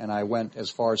 and I went as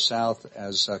far south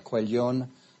as Cuelón,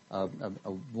 a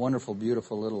wonderful,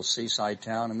 beautiful little seaside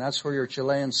town, and that's where your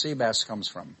Chilean sea bass comes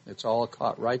from. It's all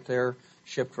caught right there,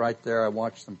 shipped right there. I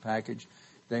watched them package,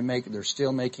 They're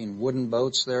still making wooden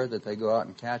boats there that they go out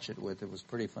and catch it with. It was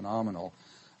pretty phenomenal.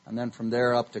 And then from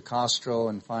there up to Castro,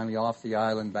 and finally off the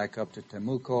island back up to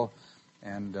Temuco,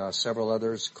 and several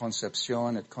others.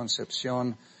 Concepcion, at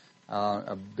Concepcion,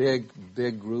 a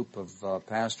big group of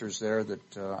pastors there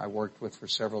that I worked with for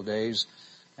several days.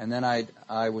 And then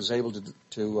I was able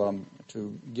to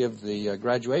give the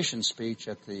graduation speech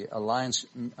at the Alliance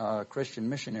Christian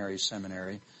Missionary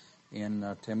Seminary in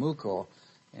Temuco,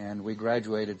 and we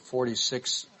graduated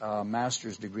 46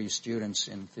 master's degree students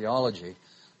in theology,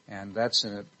 and that's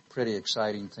a pretty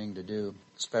exciting thing to do,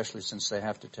 especially since they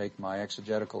have to take my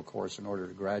exegetical course in order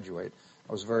to graduate.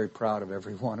 I was very proud of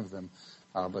every one of them,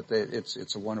 but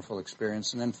it's a wonderful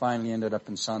experience. And then finally ended up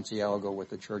in Santiago with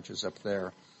the churches up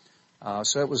there.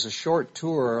 So it was a short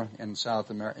tour in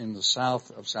the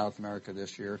south of South America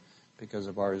this year because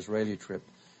of our Israeli trip.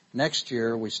 Next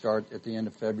year we start at the end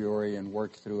of February and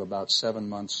work through about 7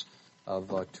 months of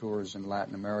tours in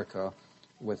Latin America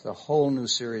with a whole new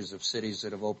series of cities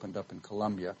that have opened up in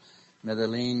Colombia.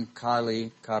 Medellin,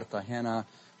 Cali, Cartagena,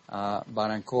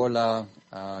 Barranquilla,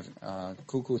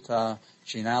 Cucuta,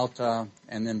 Chinauta,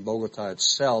 and then Bogota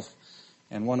itself.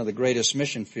 And one of the greatest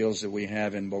mission fields that we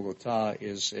have in Bogota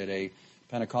is at a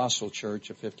Pentecostal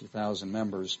church of 50,000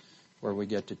 members where we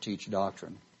get to teach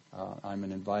doctrine. I'm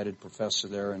an invited professor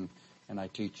there, and I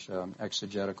teach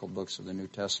exegetical books of the New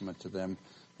Testament to them,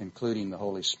 including the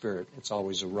Holy Spirit. It's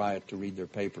always a riot to read their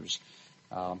papers.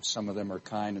 Some of them are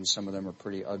kind and some of them are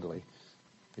pretty ugly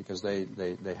because they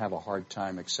have a hard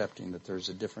time accepting that there's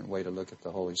a different way to look at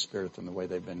the Holy Spirit than the way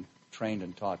they've been trained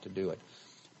and taught to do it.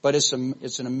 But it's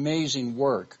an amazing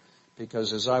work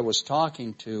because as I was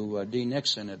talking to Dee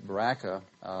Nixon at Baraka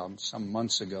some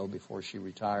months ago before she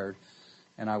retired,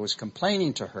 and I was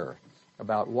complaining to her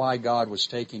about why God was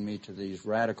taking me to these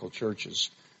radical churches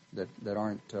that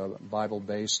aren't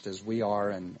Bible-based as we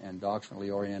are and doctrinally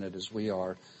oriented as we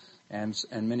are, and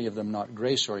many of them not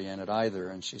grace-oriented either.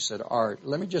 And she said, Art,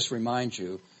 let me just remind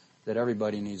you that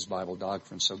everybody needs Bible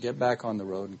doctrine, so get back on the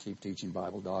road and keep teaching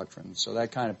Bible doctrine. So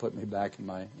that kind of put me back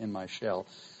in my shell.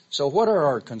 So what are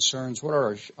our concerns? What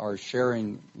are our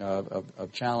sharing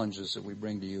of challenges that we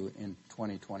bring to you in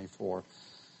 2024?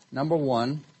 Number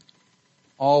one,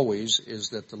 always, is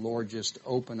that the Lord just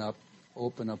open up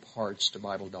hearts to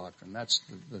Bible doctrine. That's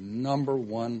the number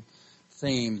one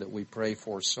theme that we pray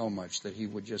for so much, that He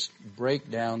would just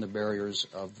break down the barriers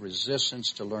of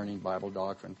resistance to learning Bible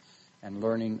doctrine and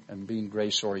learning and being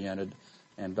grace-oriented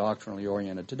and doctrinally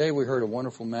oriented. Today we heard a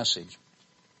wonderful message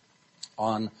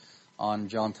on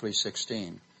John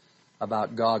 3:16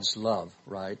 about God's love,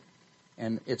 right?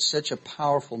 And it's such a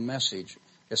powerful message,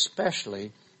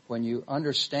 especially when you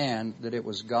understand that it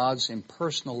was God's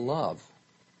impersonal love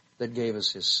that gave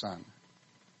us His Son.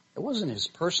 It wasn't His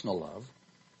personal love.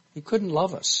 He couldn't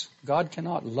love us. God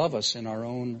cannot love us in our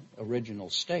own original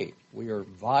state. We are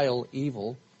vile,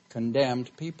 evil, condemned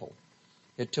people.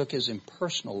 It took His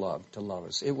impersonal love to love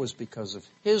us. It was because of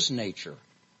His nature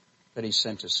that He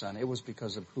sent His Son. It was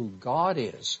because of who God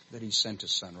is that He sent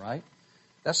His Son, right?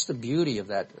 That's the beauty of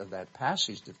that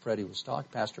passage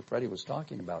that Pastor Freddie was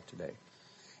talking about today.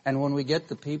 And when we get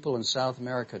the people in South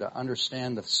America to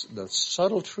understand the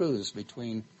subtle truths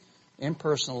between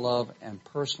impersonal love and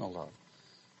personal love,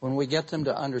 when we get them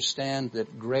to understand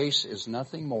that grace is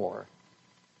nothing more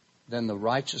than the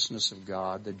righteousness of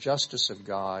God, the justice of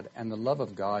God, and the love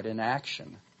of God in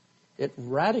action, it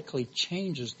radically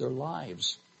changes their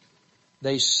lives.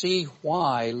 They see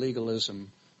why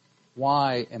legalism,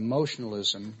 why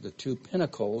emotionalism, the two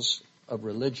pinnacles of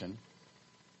religion,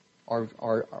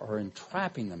 are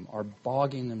entrapping them, are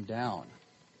bogging them down.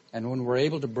 And when we're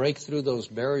able to break through those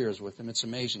barriers with them, it's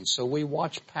amazing. So we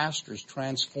watch pastors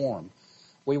transform.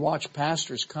 We watch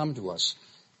pastors come to us.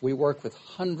 We work with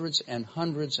hundreds and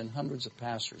hundreds and hundreds of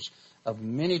pastors of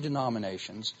many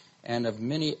denominations and of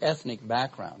many ethnic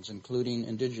backgrounds, including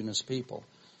indigenous people.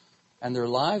 And their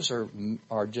lives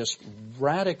are just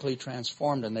radically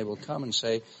transformed, and they will come and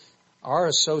say, our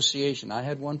association, I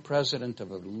had one president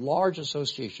of a large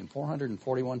association,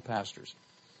 441 pastors,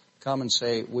 come and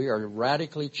say, we are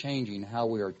radically changing how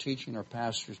we are teaching our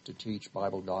pastors to teach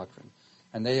Bible doctrine.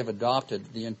 And they have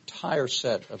adopted the entire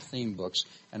set of theme books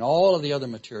and all of the other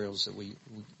materials that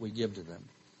we give to them.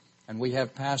 And we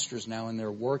have pastors now in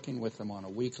there working with them on a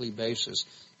weekly basis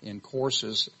in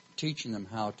courses, teaching them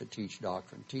how to teach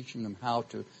doctrine, teaching them how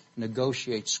to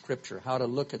negotiate Scripture, how to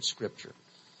look at Scripture.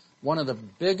 One of the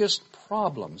biggest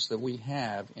problems that we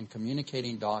have in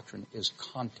communicating doctrine is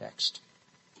context.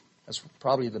 That's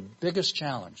probably the biggest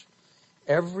challenge.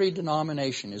 Every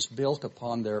denomination is built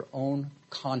upon their own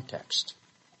context.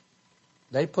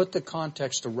 They put the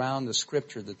context around the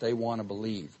Scripture that they want to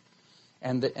believe.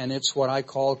 And it's what I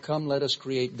call, come let us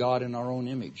create God in our own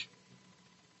image,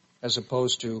 as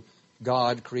opposed to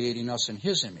God creating us in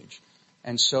His image.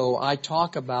 And so I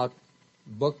talk about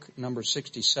book number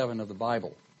 67 of the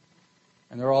Bible.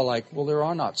 And they're all like, well, there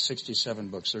are not 67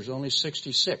 books. There's only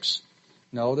 66.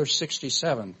 No, there's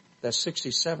 67. That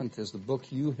 67th is the book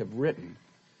you have written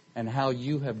and how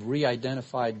you have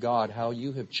re-identified God, how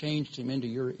you have changed Him into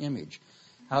your image,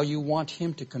 how you want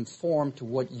Him to conform to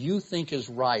what you think is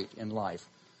right in life,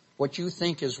 what you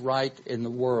think is right in the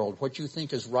world, what you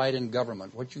think is right in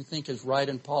government, what you think is right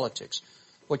in politics,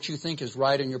 what you think is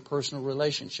right in your personal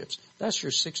relationships. That's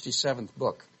your 67th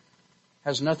book.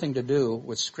 Has nothing to do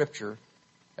with Scripture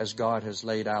as God has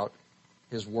laid out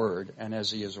His Word and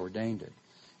as He has ordained it.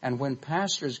 And when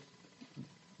pastors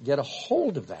get a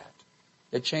hold of that,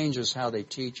 it changes how they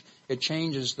teach. It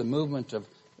changes the movement of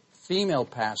female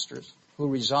pastors who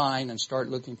resign and start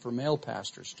looking for male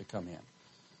pastors to come in.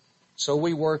 So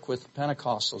we work with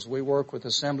Pentecostals, we work with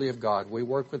Assembly of God, we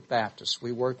work with Baptists,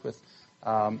 we work with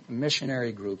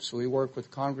missionary groups, we work with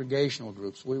congregational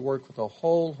groups, we work with a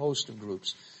whole host of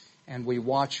groups, and we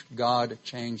watch God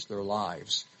change their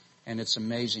lives. And it's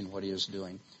amazing what He is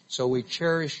doing. So we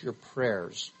cherish your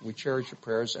prayers. We cherish your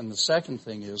prayers. And the second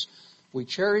thing is, we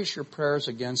cherish your prayers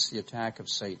against the attack of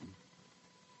Satan.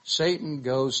 Satan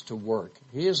goes to work.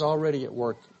 He is already at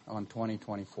work on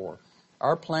 2024.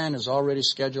 Our plan is already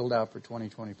scheduled out for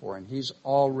 2024, and he's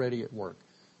already at work,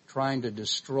 trying to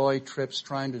destroy trips,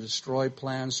 trying to destroy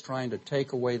plans, trying to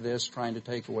take away this, trying to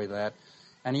take away that.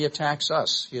 And he attacks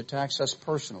us. He attacks us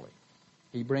personally.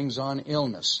 He brings on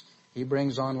illness. He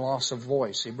brings on loss of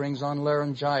voice. He brings on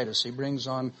laryngitis. He brings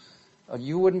on,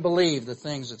 you wouldn't believe the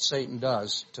things that Satan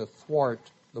does to thwart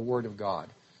the Word of God.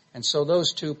 And so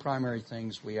those two primary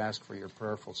things we ask for your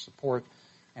prayerful support,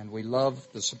 and we love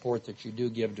the support that you do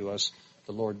give to us.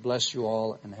 The Lord bless you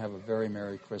all and have a very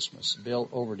Merry Christmas. Bill,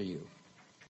 over to you.